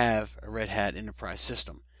have a Red Hat Enterprise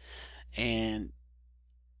system. And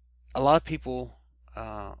a lot of people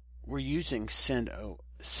were using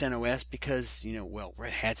CentOS because,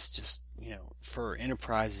 Red Hat's just, for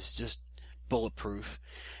enterprise is just bulletproof.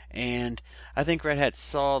 And I think Red Hat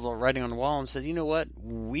saw the writing on the wall and said, you know what,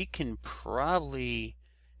 we can probably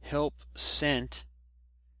help Cent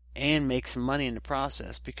and make some money in the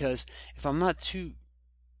process, because if I'm not too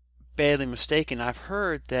badly mistaken, I've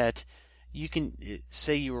heard that you can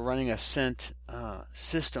say you were running a Cent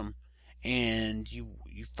system and you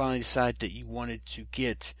finally decide that you wanted to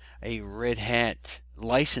get a Red Hat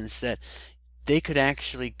license, that they could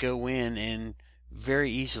actually go in and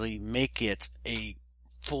very easily make it a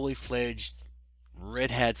fully fledged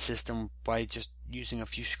Red Hat system by just using a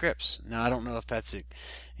few scripts. Now, I don't know if that's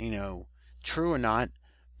true or not,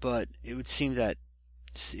 but it would seem that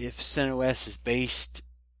if CentOS is based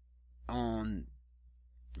on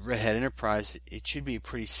Red Hat Enterprise, it should be a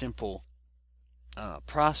pretty simple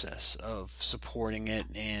process of supporting it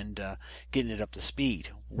and getting it up to speed.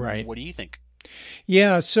 Right. What do you think?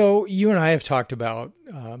 Yeah, so you and I have talked about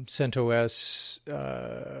CentOS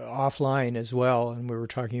offline as well, and we were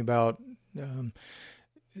talking about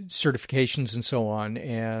certifications and so on.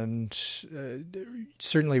 And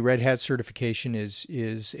certainly Red Hat certification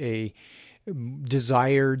is a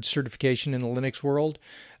desired certification in the Linux world.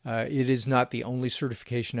 It is not the only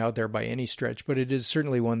certification out there by any stretch, but it is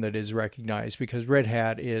certainly one that is recognized because Red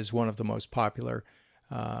Hat is one of the most popular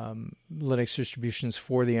Linux distributions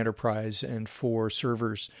for the enterprise and for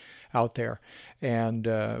servers out there. And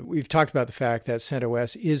we've talked about the fact that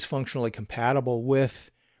CentOS is functionally compatible with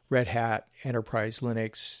Red Hat Enterprise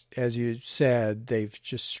Linux. As you said, they've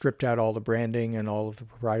just stripped out all the branding and all of the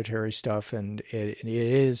proprietary stuff, and it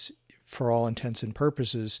is, for all intents and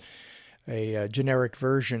purposes, a generic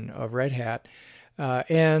version of Red Hat.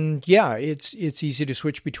 And yeah, it's easy to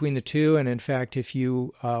switch between the two. And in fact, if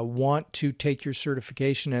you want to take your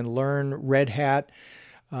certification and learn Red Hat,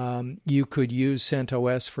 you could use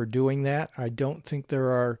CentOS for doing that. I don't think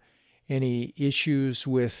there are any issues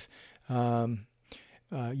with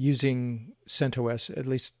using CentOS, at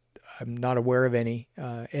least I'm not aware of any,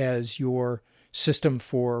 as your system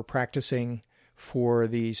for practicing for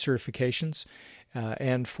the certifications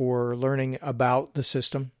and for learning about the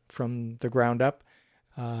system from the ground up.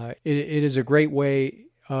 It is a great way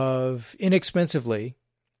of inexpensively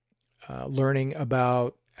learning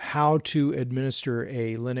about how to administer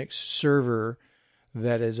a Linux server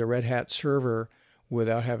that is a Red Hat server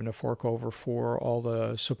without having to fork over for all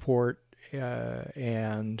the support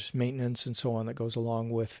and maintenance and so on that goes along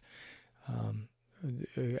with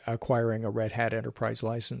acquiring a Red Hat Enterprise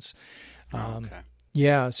license. Okay.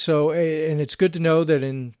 Yeah, so, and it's good to know that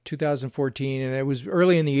in 2014, and it was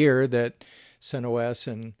early in the year that CentOS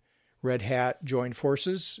and Red Hat joined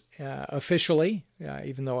forces officially,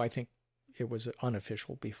 even though I think it was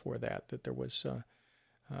unofficial before that there was, a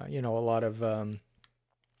lot of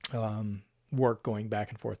work going back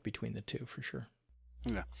and forth between the two for sure.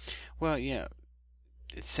 Yeah. Well, yeah,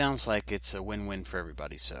 it sounds like it's a win-win for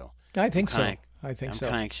everybody, so. I think so. I'm kind of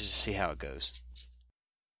anxious to see how it goes.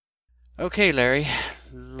 Okay, Larry,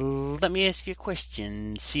 let me ask you a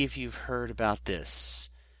question. See if you've heard about this.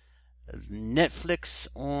 Netflix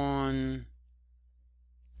on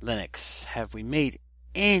Linux. Have we made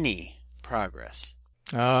any progress?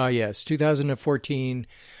 Yes. 2014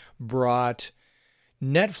 brought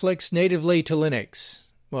Netflix natively to Linux.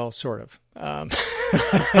 Well, sort of.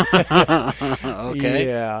 Okay.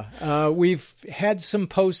 Yeah. We've had some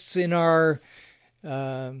posts in our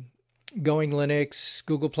Going Linux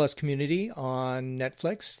Google Plus community on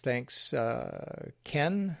Netflix. Thanks,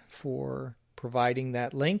 Ken, for providing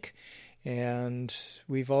that link. And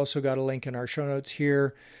we've also got a link in our show notes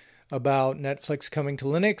here about Netflix coming to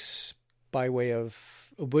Linux by way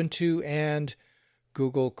of Ubuntu and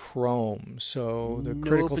Google Chrome. So the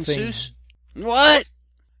critical thing... OpenSUSE? What?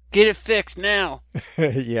 Get it fixed now.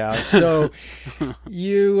 Yeah, so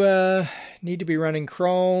you need to be running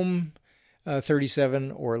Chrome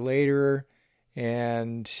 37 or later,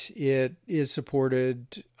 and it is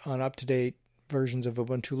supported on up-to-date versions of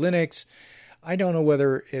Ubuntu Linux. I don't know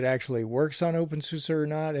whether it actually works on OpenSUSE or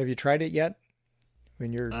not. Have you tried it yet?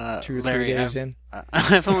 When you're 2 or 3 days in?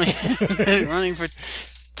 I've only been running for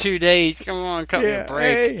 2 days. Come on, cut me a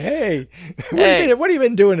break. Hey. What have you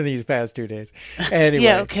been doing in these past 2 days? Anyway.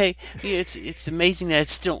 Yeah, okay. Yeah, it's amazing that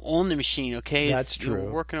it's still on the machine, okay? That's true.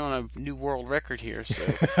 We're working on a new world record here, so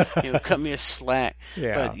cut me a slack.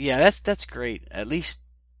 Yeah. But yeah, that's great. At least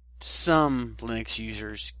some Linux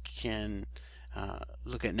users can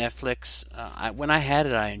look at Netflix. When I had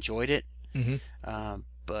it, I enjoyed it. Mm-hmm.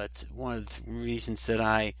 But one of the reasons that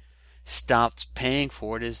I stopped paying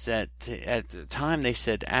for it is that at the time they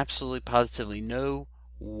said absolutely positively no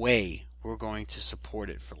way we're going to support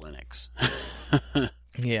it for Linux.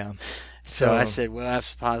 Yeah. So I said, well,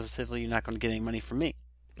 positively you're not going to get any money from me.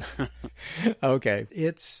 Okay.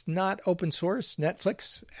 It's not open source,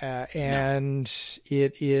 Netflix, and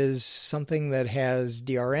it is something that has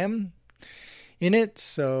DRM in it.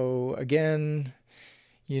 So again,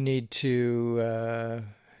 you need to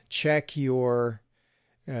check your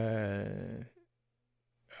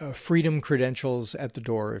freedom credentials at the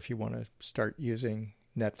door if you want to start using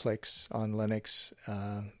Netflix on Linux.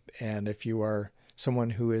 And if you are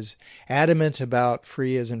someone who is adamant about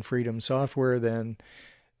free as in freedom software, then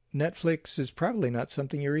Netflix is probably not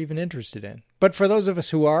something you're even interested in. But for those of us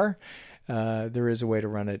who are, there is a way to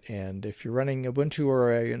run it. And if you're running Ubuntu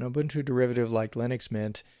or an Ubuntu derivative like Linux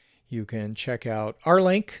Mint, you can check out our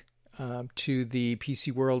link to the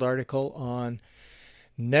PC World article on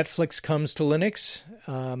Netflix comes to Linux,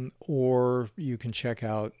 or you can check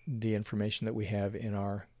out the information that we have in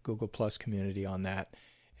our Google Plus community on that.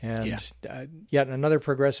 And yet another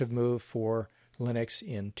progressive move for Linux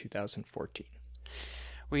in 2014.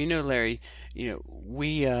 Well, Larry,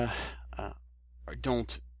 we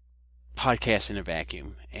don't podcast in a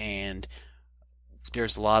vacuum, and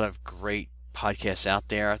there's a lot of great podcasts out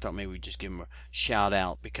there. I thought maybe we'd just give them a shout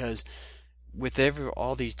out because with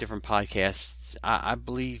all these different podcasts, I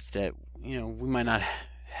believe that we might not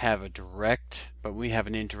have a direct, but we have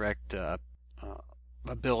an indirect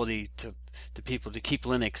ability to people to keep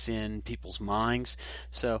Linux in people's minds.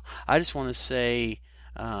 So I just want to say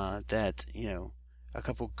that a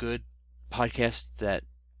couple good podcasts that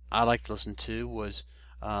I like to listen to was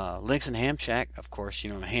Linux and Ham Shack. Of course,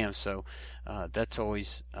 I'm a ham, so that's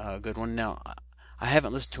always a good one. Now, I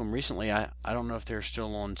haven't listened to them recently. I don't know if they're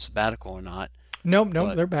still on sabbatical or not. No,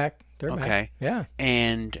 they're back. They're okay. back. Yeah.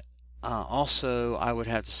 And also, I would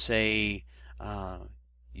have to say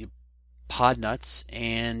Podnuts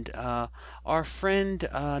and our friend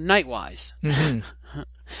Nightwise. Mm-hmm.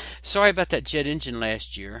 Sorry about that jet engine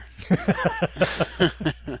last year.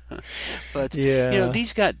 But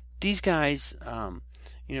these guys,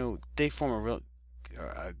 they form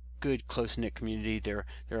a good close-knit community. They're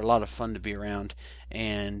a lot of fun to be around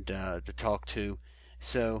and to talk to.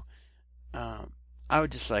 So I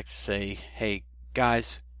would just like to say, hey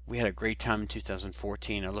guys, we had a great time in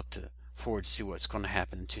 2014. I look forward to see what's going to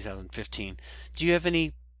happen in 2015. Do you have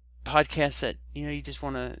any podcasts that, you just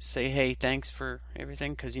want to say, hey, thanks for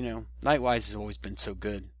everything? Because, Nightwise has always been so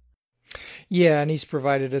good. Yeah, and he's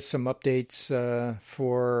provided us some updates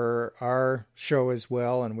for our show as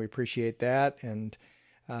well, and we appreciate that. And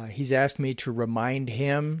he's asked me to remind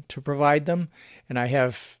him to provide them, and I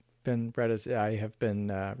have been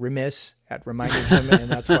remiss at reminding him, and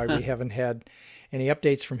that's why we haven't had any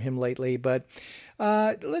updates from him lately. But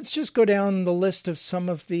let's just go down the list of some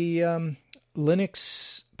of the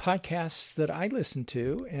Linux podcasts that I listen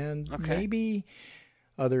to, and maybe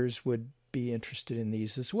others would be interested in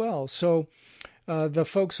these as well. So the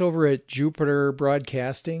folks over at Jupiter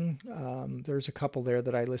Broadcasting, there's a couple there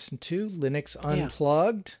that I listen to. Linux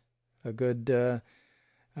Unplugged, a good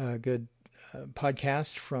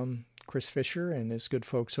podcast from Chris Fisher and his good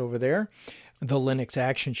folks over there. The Linux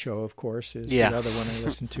Action Show, of course, is the other one I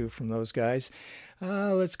listen to from those guys.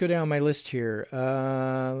 Let's go down my list here.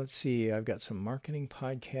 Let's see. I've got some marketing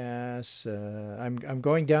podcasts. I'm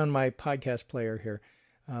going down my podcast player here.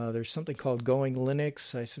 There's something called Going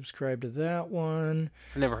Linux. I subscribe to that one.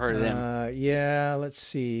 I never heard of them. Yeah, let's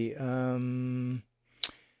see.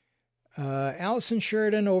 Allison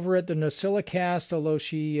Sheridan over at the NosillaCast, although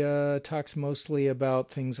she talks mostly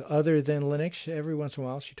about things other than Linux. Every once in a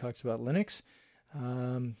while she talks about Linux.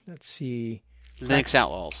 Let's see. Linux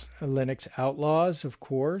Outlaws. Linux Outlaws, of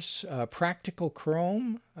course. Practical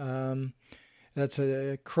Chrome. That's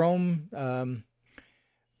a Chrome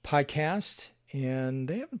podcast. And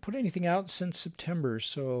they haven't put anything out since September,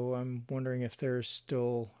 so I'm wondering if they're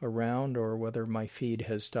still around or whether my feed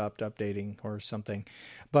has stopped updating or something.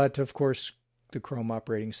 But, of course, the Chrome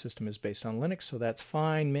operating system is based on Linux, so that's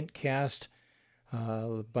fine. Mintcast,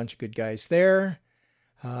 a bunch of good guys there.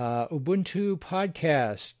 Ubuntu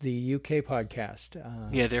Podcast, the UK podcast.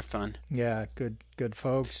 Yeah, they're fun. Yeah, good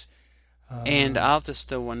folks. And I'll just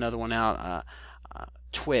throw another one out.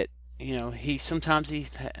 Twit, he sometimes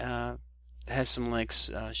has some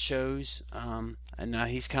Linux shows, and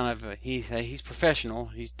he's kind of he's professional.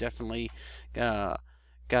 He's definitely got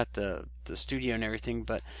the studio and everything.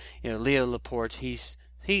 But Leo Laporte,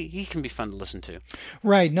 he can be fun to listen to.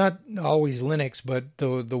 Right, not always Linux, but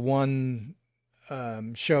the one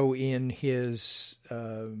show in his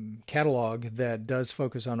catalog that does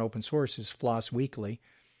focus on open source is Floss Weekly,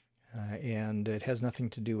 and it has nothing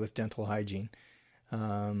to do with dental hygiene.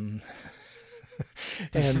 And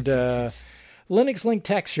Linux Link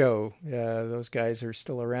Tech Show, those guys are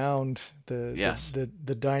still around.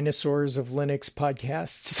 The dinosaurs of Linux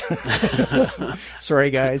podcasts. Sorry,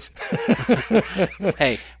 guys.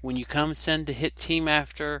 Hey, when you come send a hit team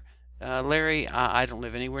after Larry, I don't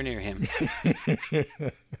live anywhere near him.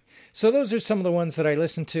 So those are some of the ones that I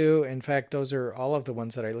listen to. In fact, those are all of the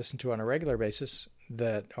ones that I listen to on a regular basis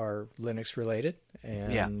that are Linux related.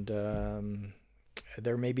 And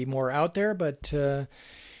there may be more out there, but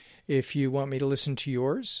if you want me to listen to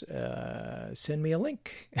yours, send me a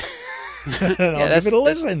link. And I'll give it a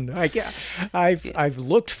listen. I've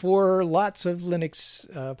looked for lots of Linux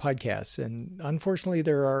podcasts, and unfortunately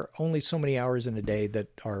there are only so many hours in a day that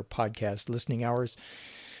are podcast listening hours.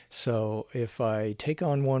 So if I take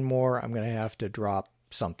on one more, I'm going to have to drop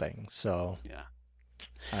something. So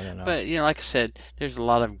I don't know. But, like I said, there's a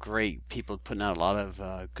lot of great people putting out a lot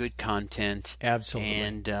of good content. Absolutely.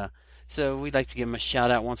 And so we'd like to give them a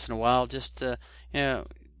shout out once in a while. Just,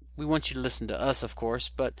 we want you to listen to us, of course,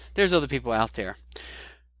 but there's other people out there.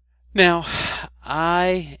 Now,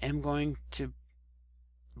 I am going to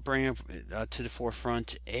bring up to the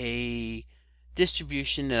forefront a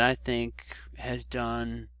distribution that I think has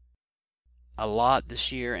done a lot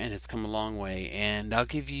this year and has come a long way, and I'll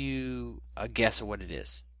give you a guess of what it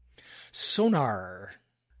is. Sonar.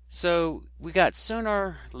 So we got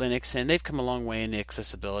Sonar Linux, and they've come a long way in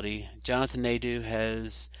accessibility. Jonathan Nadeau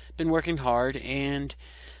has been working hard, and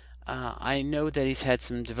I know that he's had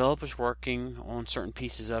some developers working on certain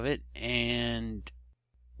pieces of it. And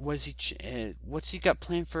what's he got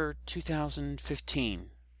planned for 2015?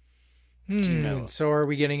 Do you know? So are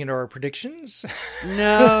we getting into our predictions?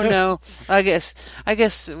 No. I guess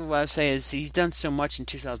what I would say is he's done so much in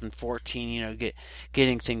 2014.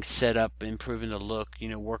 Getting things set up, improving the look.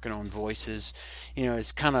 Working on voices.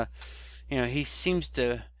 It's kind of, he seems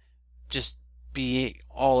to just be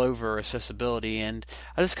all over accessibility, and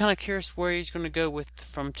I was kind of curious where he's going to go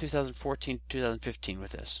from 2014 to 2015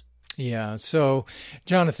 with this. Yeah. So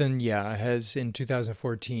Jonathan, has in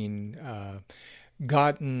 2014.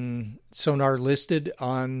 Gotten Sonar listed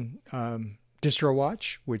on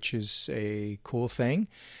DistroWatch, which is a cool thing.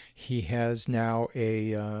 He has now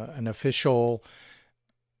an official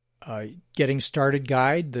getting started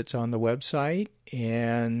guide that's on the website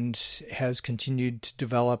and has continued to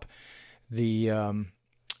develop the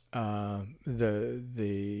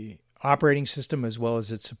operating system as well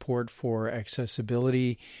as its support for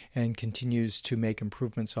accessibility, and continues to make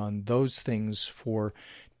improvements on those things for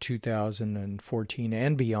 2014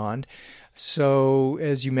 and beyond. So,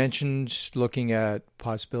 as you mentioned, looking at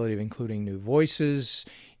possibility of including new voices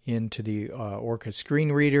into the Orca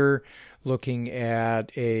screen reader, looking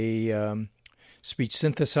at a speech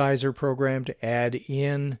synthesizer program to add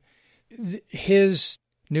in. His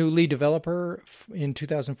new lead developer in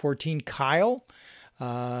 2014, Kyle,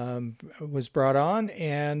 was brought on,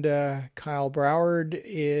 and Kyle Broward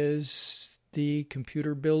is the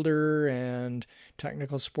computer builder and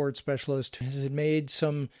technical support specialist, has made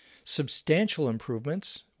some substantial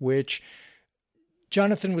improvements, which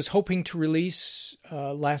Jonathan was hoping to release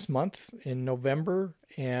last month in November,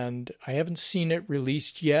 and I haven't seen it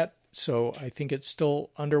released yet, so I think it's still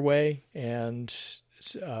underway, and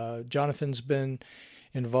Jonathan's been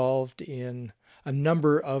involved in a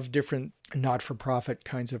number of different not-for-profit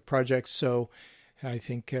kinds of projects, so I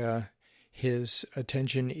think his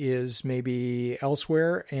attention is maybe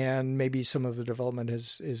elsewhere, and maybe some of the development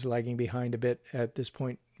is lagging behind a bit at this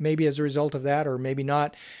point, maybe as a result of that, or maybe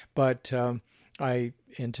not, but I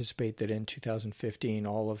anticipate that in 2015,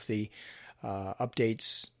 all of the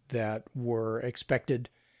updates that were expected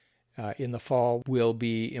in the fall will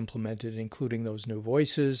be implemented, including those new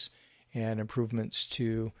voices and improvements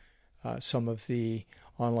to some of the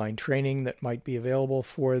online training that might be available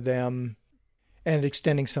for them, and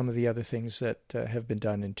extending some of the other things that have been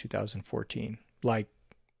done in 2014, like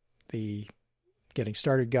the Getting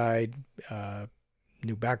Started guide,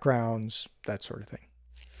 new backgrounds, that sort of thing.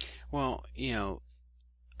 Well,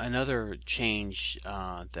 another change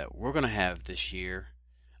that we're going to have this year,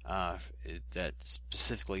 that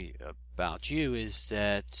specifically about you, is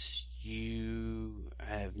that you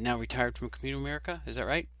have now retired from Computer America. Is that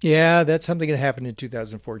right? Yeah, that's something that happened in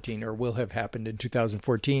 2014, or will have happened in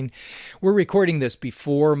 2014. We're recording this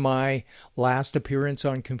before my last appearance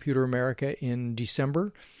on Computer America in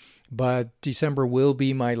December, but December will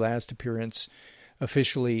be my last appearance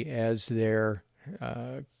officially as their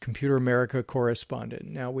Computer America correspondent.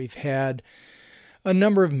 Now, we've had a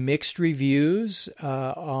number of mixed reviews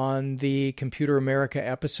on the Computer America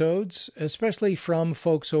episodes, especially from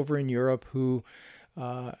folks over in Europe who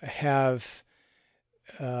have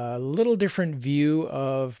a little different view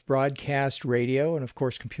of broadcast radio. And of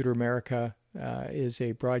course, Computer America is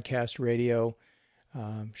a broadcast radio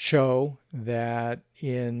show that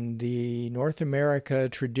in the North America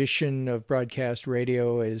tradition of broadcast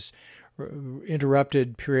radio is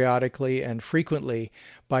interrupted periodically and frequently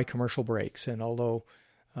by commercial breaks. And although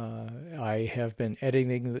I have been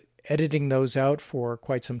editing those out for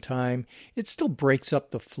quite some time, it still breaks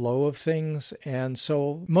up the flow of things. And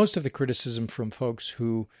so most of the criticism from folks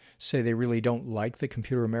who say they really don't like the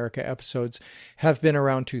Computer America episodes have been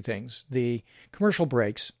around two things: the commercial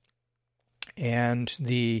breaks and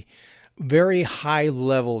the very high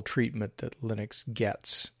level treatment that Linux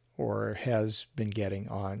gets or has been getting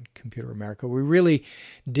on Computer America. We really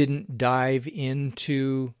didn't dive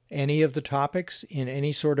into any of the topics in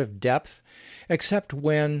any sort of depth, except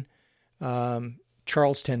when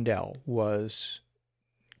Charles Tendell was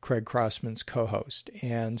Craig Crossman's co-host.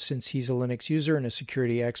 And since he's a Linux user and a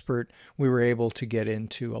security expert, we were able to get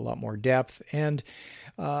into a lot more depth. And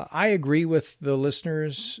I agree with the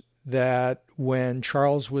listeners that when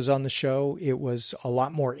Charles was on the show, it was a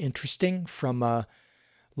lot more interesting from a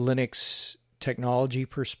Linux technology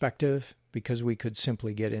perspective, because we could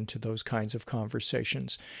simply get into those kinds of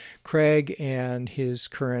conversations. Craig and his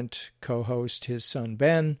current co-host, his son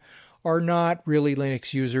Ben, are not really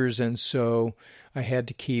Linux users, and so I had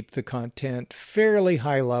to keep the content fairly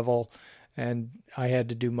high level, and I had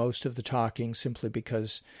to do most of the talking simply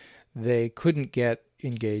because they couldn't get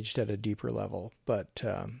engaged at a deeper level. But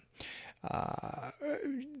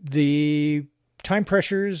the time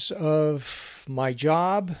pressures of my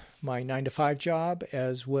job, my 9-to-5 job,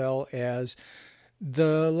 as well as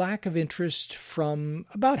the lack of interest from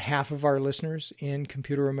about half of our listeners in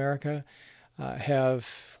Computer America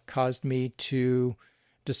have caused me to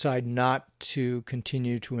decide not to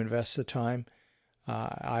continue to invest the time.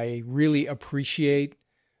 I really appreciate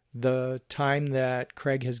the time that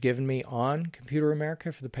Craig has given me on Computer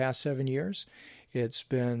America for the past 7 years. It's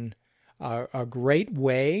been a great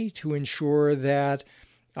way to ensure that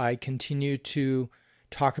I continue to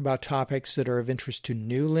talk about topics that are of interest to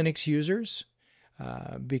new Linux users,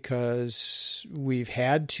 because we've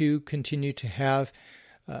had to continue to have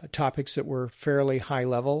topics that were fairly high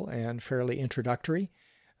level and fairly introductory.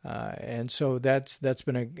 And so that's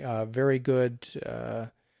been a very good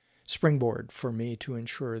springboard for me to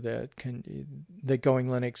ensure that Going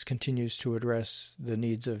Linux continues to address the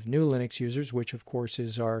needs of new Linux users, which of course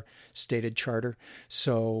is our stated charter.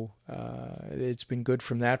 So it's been good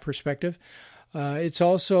from that perspective. It's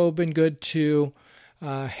also been good to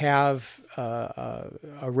have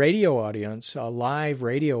a radio audience, a live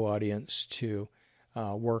radio audience to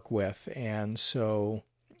work with, and so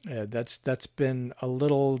that's been a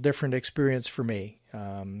little different experience for me,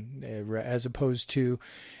 as opposed to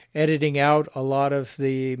editing out a lot of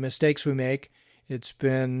the mistakes we make. It's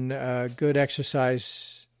been a good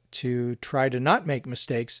exercise to try to not make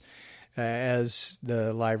mistakes as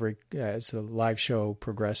the live show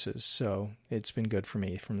progresses. So it's been good for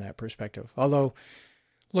me from that perspective. Although,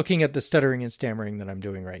 looking at the stuttering and stammering that I'm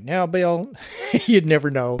doing right now, Bill, you'd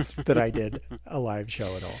never know that I did a live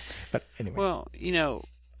show at all. But anyway. Well,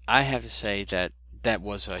 I have to say that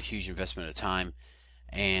was a huge investment of time,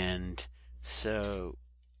 and so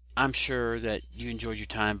I'm sure that you enjoyed your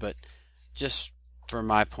time, but just from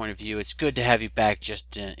my point of view, it's good to have you back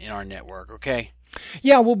just in our network, okay?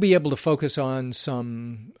 Yeah, we'll be able to focus on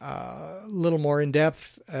some little more in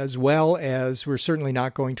depth, as well as we're certainly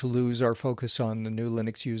not going to lose our focus on the new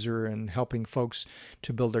Linux user and helping folks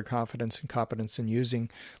to build their confidence and competence in using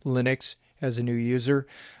Linux as a new user.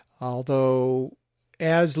 Although,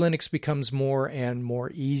 as Linux becomes more and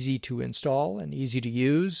more easy to install and easy to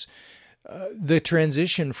use, the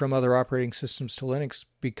transition from other operating systems to Linux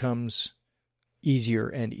becomes easier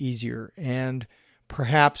and easier. And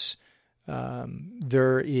perhaps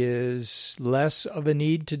there is less of a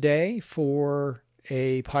need today for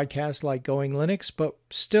a podcast like Going Linux, but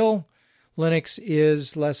still Linux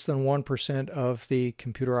is less than 1% of the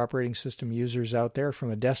computer operating system users out there from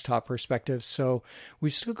a desktop perspective. So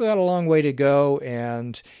we've still got a long way to go.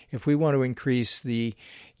 And if we want to increase the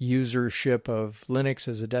usership of Linux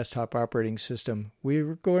as a desktop operating system,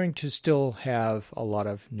 we're going to still have a lot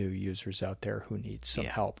of new users out there who need some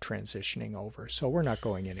help transitioning over. So we're not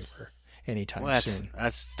going anywhere anytime soon.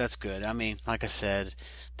 That's good. I mean, like I said,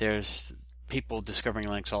 there's people discovering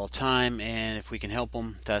Linux all the time, and if we can help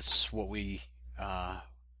them, that's what we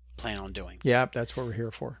plan on doing. Yeah, that's what we're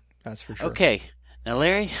here for. That's for sure. Okay. Now,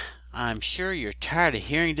 Larry, I'm sure you're tired of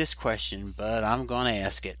hearing this question, but I'm going to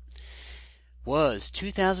ask it. Was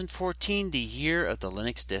 2014 the year of the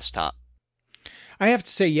Linux desktop? I have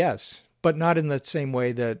to say yes, but not in the same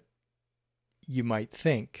way that you might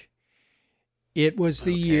think. It was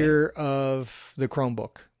the year of the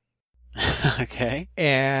Chromebook. Okay.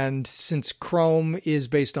 And since Chrome is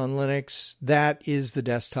based on Linux, that is the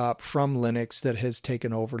desktop from Linux that has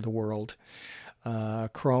taken over the world.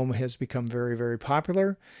 Chrome has become very, very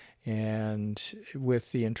popular. And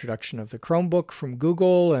with the introduction of the Chromebook from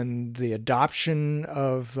Google and the adoption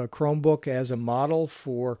of the Chromebook as a model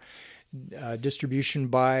for distribution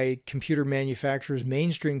by computer manufacturers,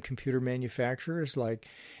 mainstream computer manufacturers like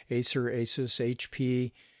Acer, Asus,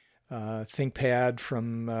 HP, ThinkPad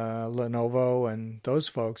from Lenovo and those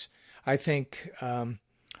folks, I think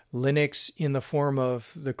Linux in the form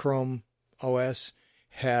of the Chrome OS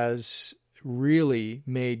has really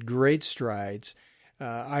made great strides.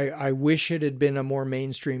 I wish it had been a more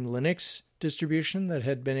mainstream Linux distribution that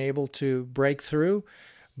had been able to break through,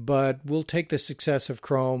 but we'll take the success of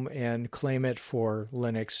Chrome and claim it for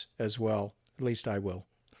Linux as well. At least I will.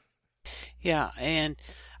 Yeah, and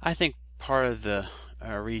I think part of the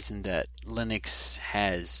reason that Linux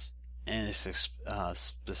has, and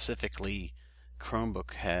specifically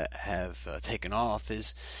Chromebook have taken off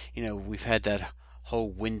is, we've had that whole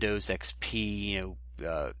Windows XP,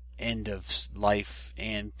 end of life,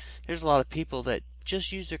 and there's a lot of people that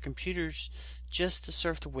just use their computers just to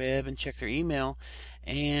surf the web and check their email.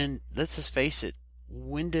 And let's just face it,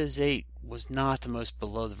 Windows 8 was not the most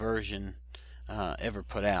beloved version ever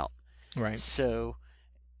put out. Right. So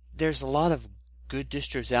there's a lot of good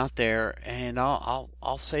distros out there, and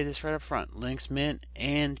I'll say this right up front: Linux Mint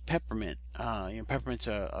and Peppermint. Peppermint's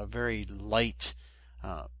a very light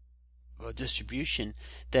distribution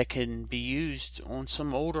that can be used on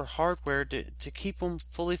some older hardware to keep them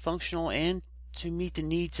fully functional and to meet the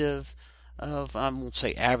needs of I won't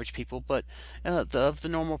say average people, but of the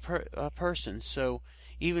normal person. So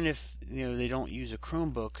even if they don't use a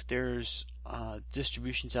Chromebook, there's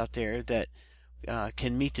distributions out there that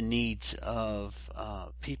can meet the needs of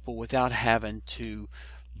people without having to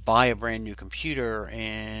buy a brand new computer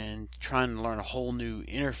and trying to learn a whole new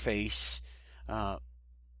interface,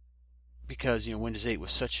 because Windows 8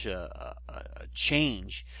 was such a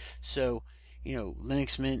change. So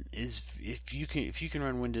Linux Mint is, if you can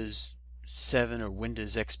run Windows 7 or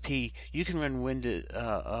Windows XP, you can run Windows,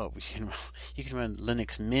 you can run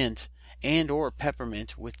Linux Mint and or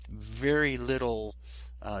Peppermint with very little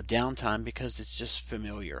downtime because it's just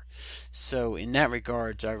familiar. So in that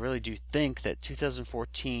regards, I really do think that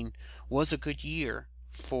 2014 was a good year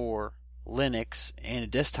for Linux and a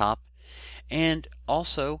desktop. And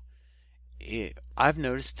also, I've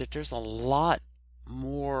noticed that there's a lot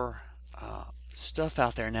more stuff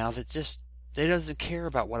out there now that just they doesn't care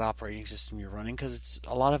about what operating system you're running because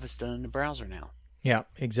a lot of it's done in the browser now. Yeah,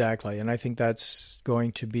 exactly. And I think that's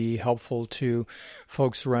going to be helpful to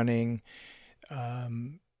folks running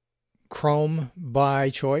Chrome by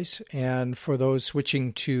choice, and for those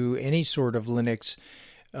switching to any sort of Linux,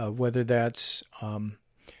 whether that's a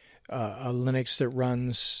Linux that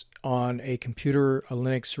runs on a computer, a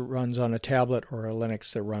Linux that runs on a tablet, or a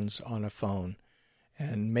Linux that runs on a phone.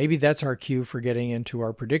 And maybe that's our cue for getting into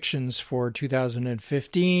our predictions for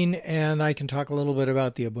 2015, and I can talk a little bit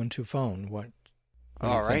about the Ubuntu phone. What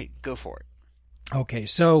All right, go for it. Okay,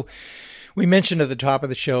 so we mentioned at the top of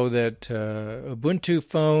the show that Ubuntu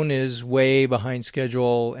phone is way behind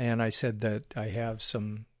schedule, and I said that I have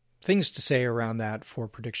some things to say around that for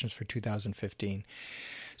predictions for 2015.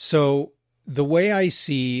 So the way I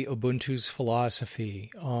see Ubuntu's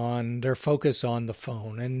philosophy on their focus on the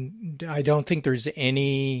phone, and I don't think there's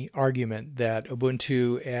any argument that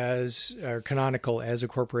Ubuntu or Canonical as a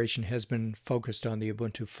corporation has been focused on the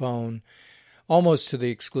Ubuntu phone, almost to the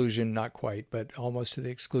exclusion, not quite, but almost to the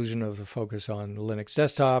exclusion of the focus on Linux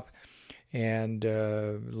desktop and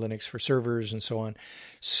Linux for servers and so on.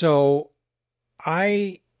 So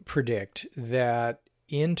I predict that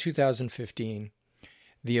in 2015,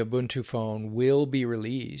 the Ubuntu phone will be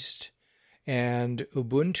released, and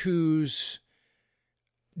Ubuntu's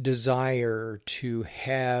desire to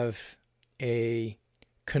have a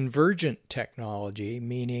convergent technology,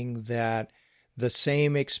 meaning that the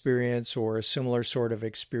same experience or a similar sort of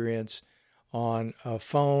experience on a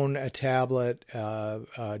phone, a tablet,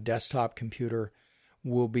 a desktop computer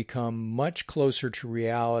will become much closer to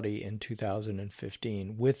reality in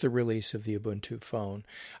 2015 with the release of the Ubuntu phone.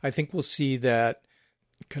 I think we'll see that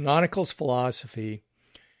Canonical's philosophy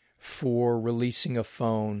for releasing a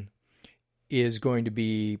phone is going to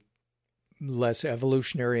be less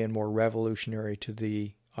evolutionary and more revolutionary to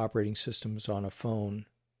the operating systems on a phone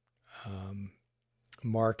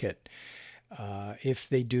market if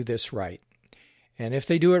they do this right. And if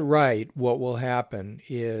they do it right, what will happen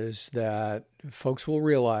is that folks will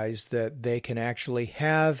realize that they can actually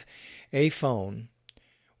have a phone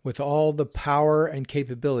with all the power and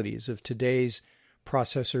capabilities of today's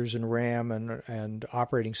processors and RAM and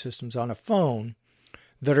operating systems on a phone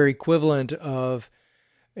that are equivalent of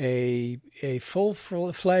a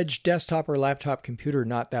full-fledged desktop or laptop computer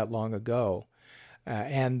not that long ago,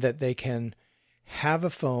 and that they can have a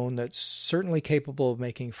phone that's certainly capable of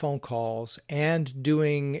making phone calls and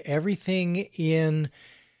doing everything in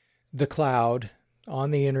the cloud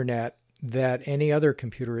on the internet that any other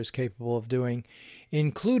computer is capable of doing,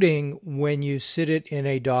 including when you sit it in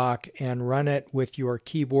a dock and run it with your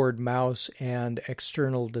keyboard, mouse, and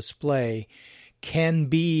external display, can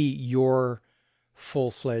be your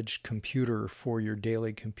full-fledged computer for your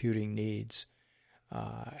daily computing needs.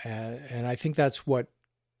 And I think that's what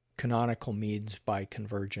Canonical means by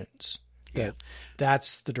convergence.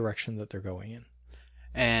 That's the direction that they're going in.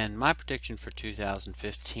 And my prediction for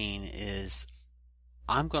 2015 is,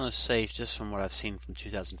 I'm going to say, just from what I've seen from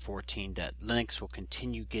 2014, that Linux will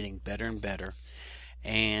continue getting better and better.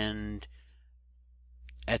 And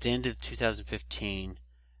at the end of 2015,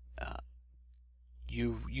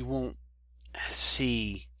 you won't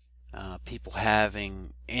see people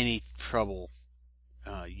having any trouble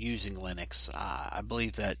using Linux. I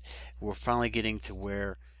believe that we're finally getting to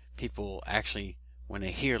where people actually, when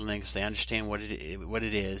they hear Linux, they understand what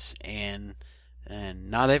it is, and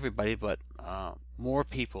not everybody, but more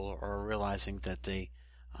people are realizing that they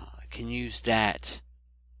can use that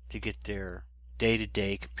to get their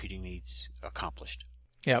day-to-day computing needs accomplished.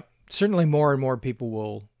 Yep, certainly more and more people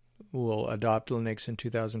will adopt Linux in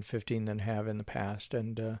 2015 than have in the past,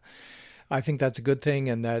 and I think that's a good thing,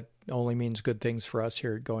 and that only means good things for us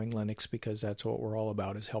here at Going Linux, because that's what we're all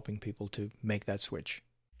about, is helping people to make that switch.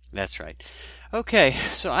 That's right. Okay,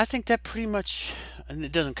 so I think that pretty much, and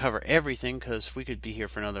it doesn't cover everything, because we could be here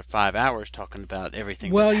for another 5 hours talking about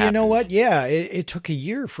everything. Well, you know what? Yeah, it took a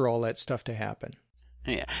year for all that stuff to happen.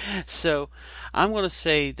 Yeah, so I'm going to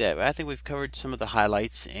say that I think we've covered some of the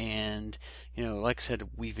highlights, and like I said,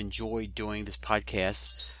 we've enjoyed doing this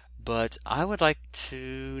podcast. But I would like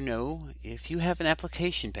to know if you have an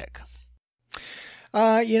application pick.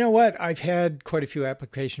 You know what? I've had quite a few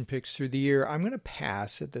application picks through the year. I'm going to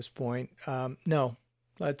pass at this point. No,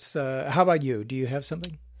 let's. How about you? Do you have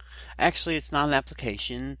something? Actually, it's not an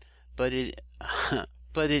application, but it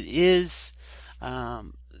is a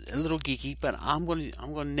little geeky. But I'm going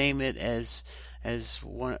to name it as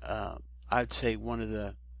one. I'd say one of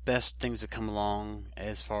the best things that come along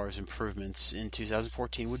as far as improvements in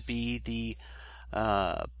 2014 would be the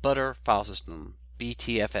Butter file system,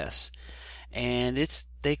 BTFS. And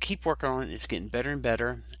they keep working on it. It's getting better and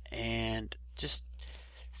better. And just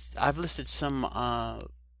I've listed some of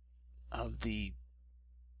the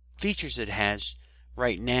features it has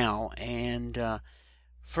right now. And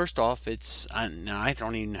first off, I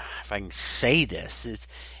don't even know if I can say this.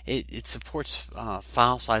 It supports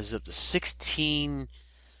file sizes up to 16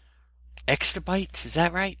 exabytes. Is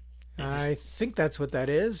that right? I think that's what that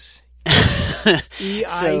is.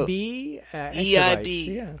 EIB,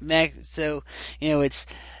 EIB, yeah. So it's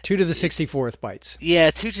 2 to the 64th bytes.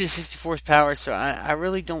 Yeah, 2 to the 64th power. So I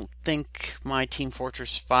really don't think my Team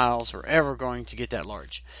Fortress files are ever going to get that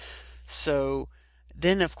large. So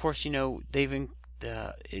then, of course, they've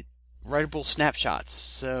writable snapshots.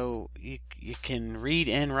 So you can read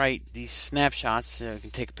and write these snapshots. You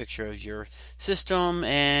can take a picture of your system,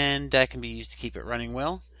 and that can be used to keep it running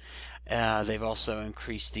well. They've also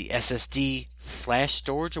increased the SSD flash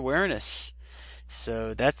storage awareness.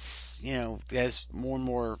 So that's, as more and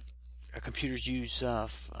more computers use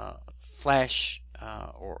flash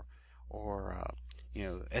or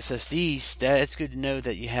SSDs, it's good to know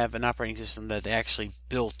that you have an operating system that actually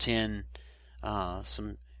built in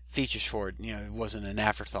some features for it. It wasn't an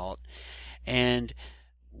afterthought. And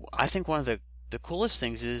I think one of the coolest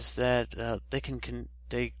things is that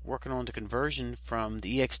they're working on the conversion from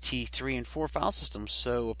the ext3 and 4 file systems.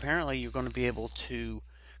 So apparently you're going to be able to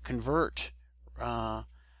convert ext3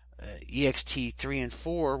 and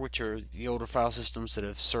 4, which are the older file systems that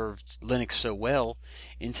have served Linux so well,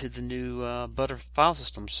 into the new Butter file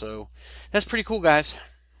system. So that's pretty cool, guys.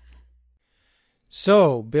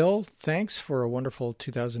 So, Bill, thanks for a wonderful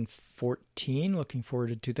 2014. Looking forward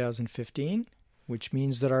to 2015. Which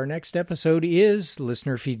means that our next episode is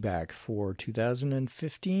listener feedback for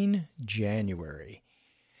 2015 January.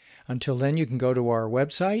 Until then, you can go to our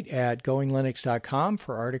website at goinglinux.com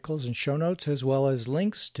for articles and show notes, as well as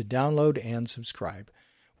links to download and subscribe.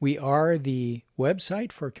 We are the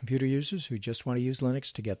website for computer users who just want to use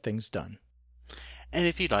Linux to get things done. And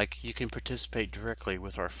if you'd like, you can participate directly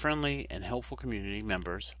with our friendly and helpful community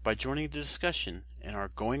members by joining the discussion in our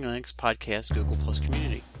Going Linux Podcast Google Plus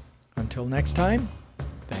community. Until next time,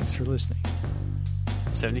 thanks for listening.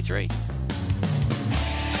 73.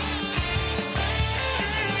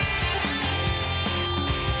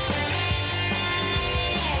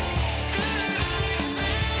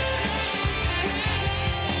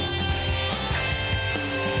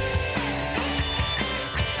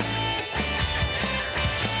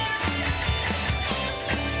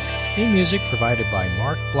 Theme music provided by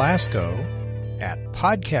Mark Blasco at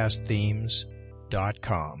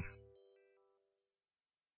podcastthemes.com.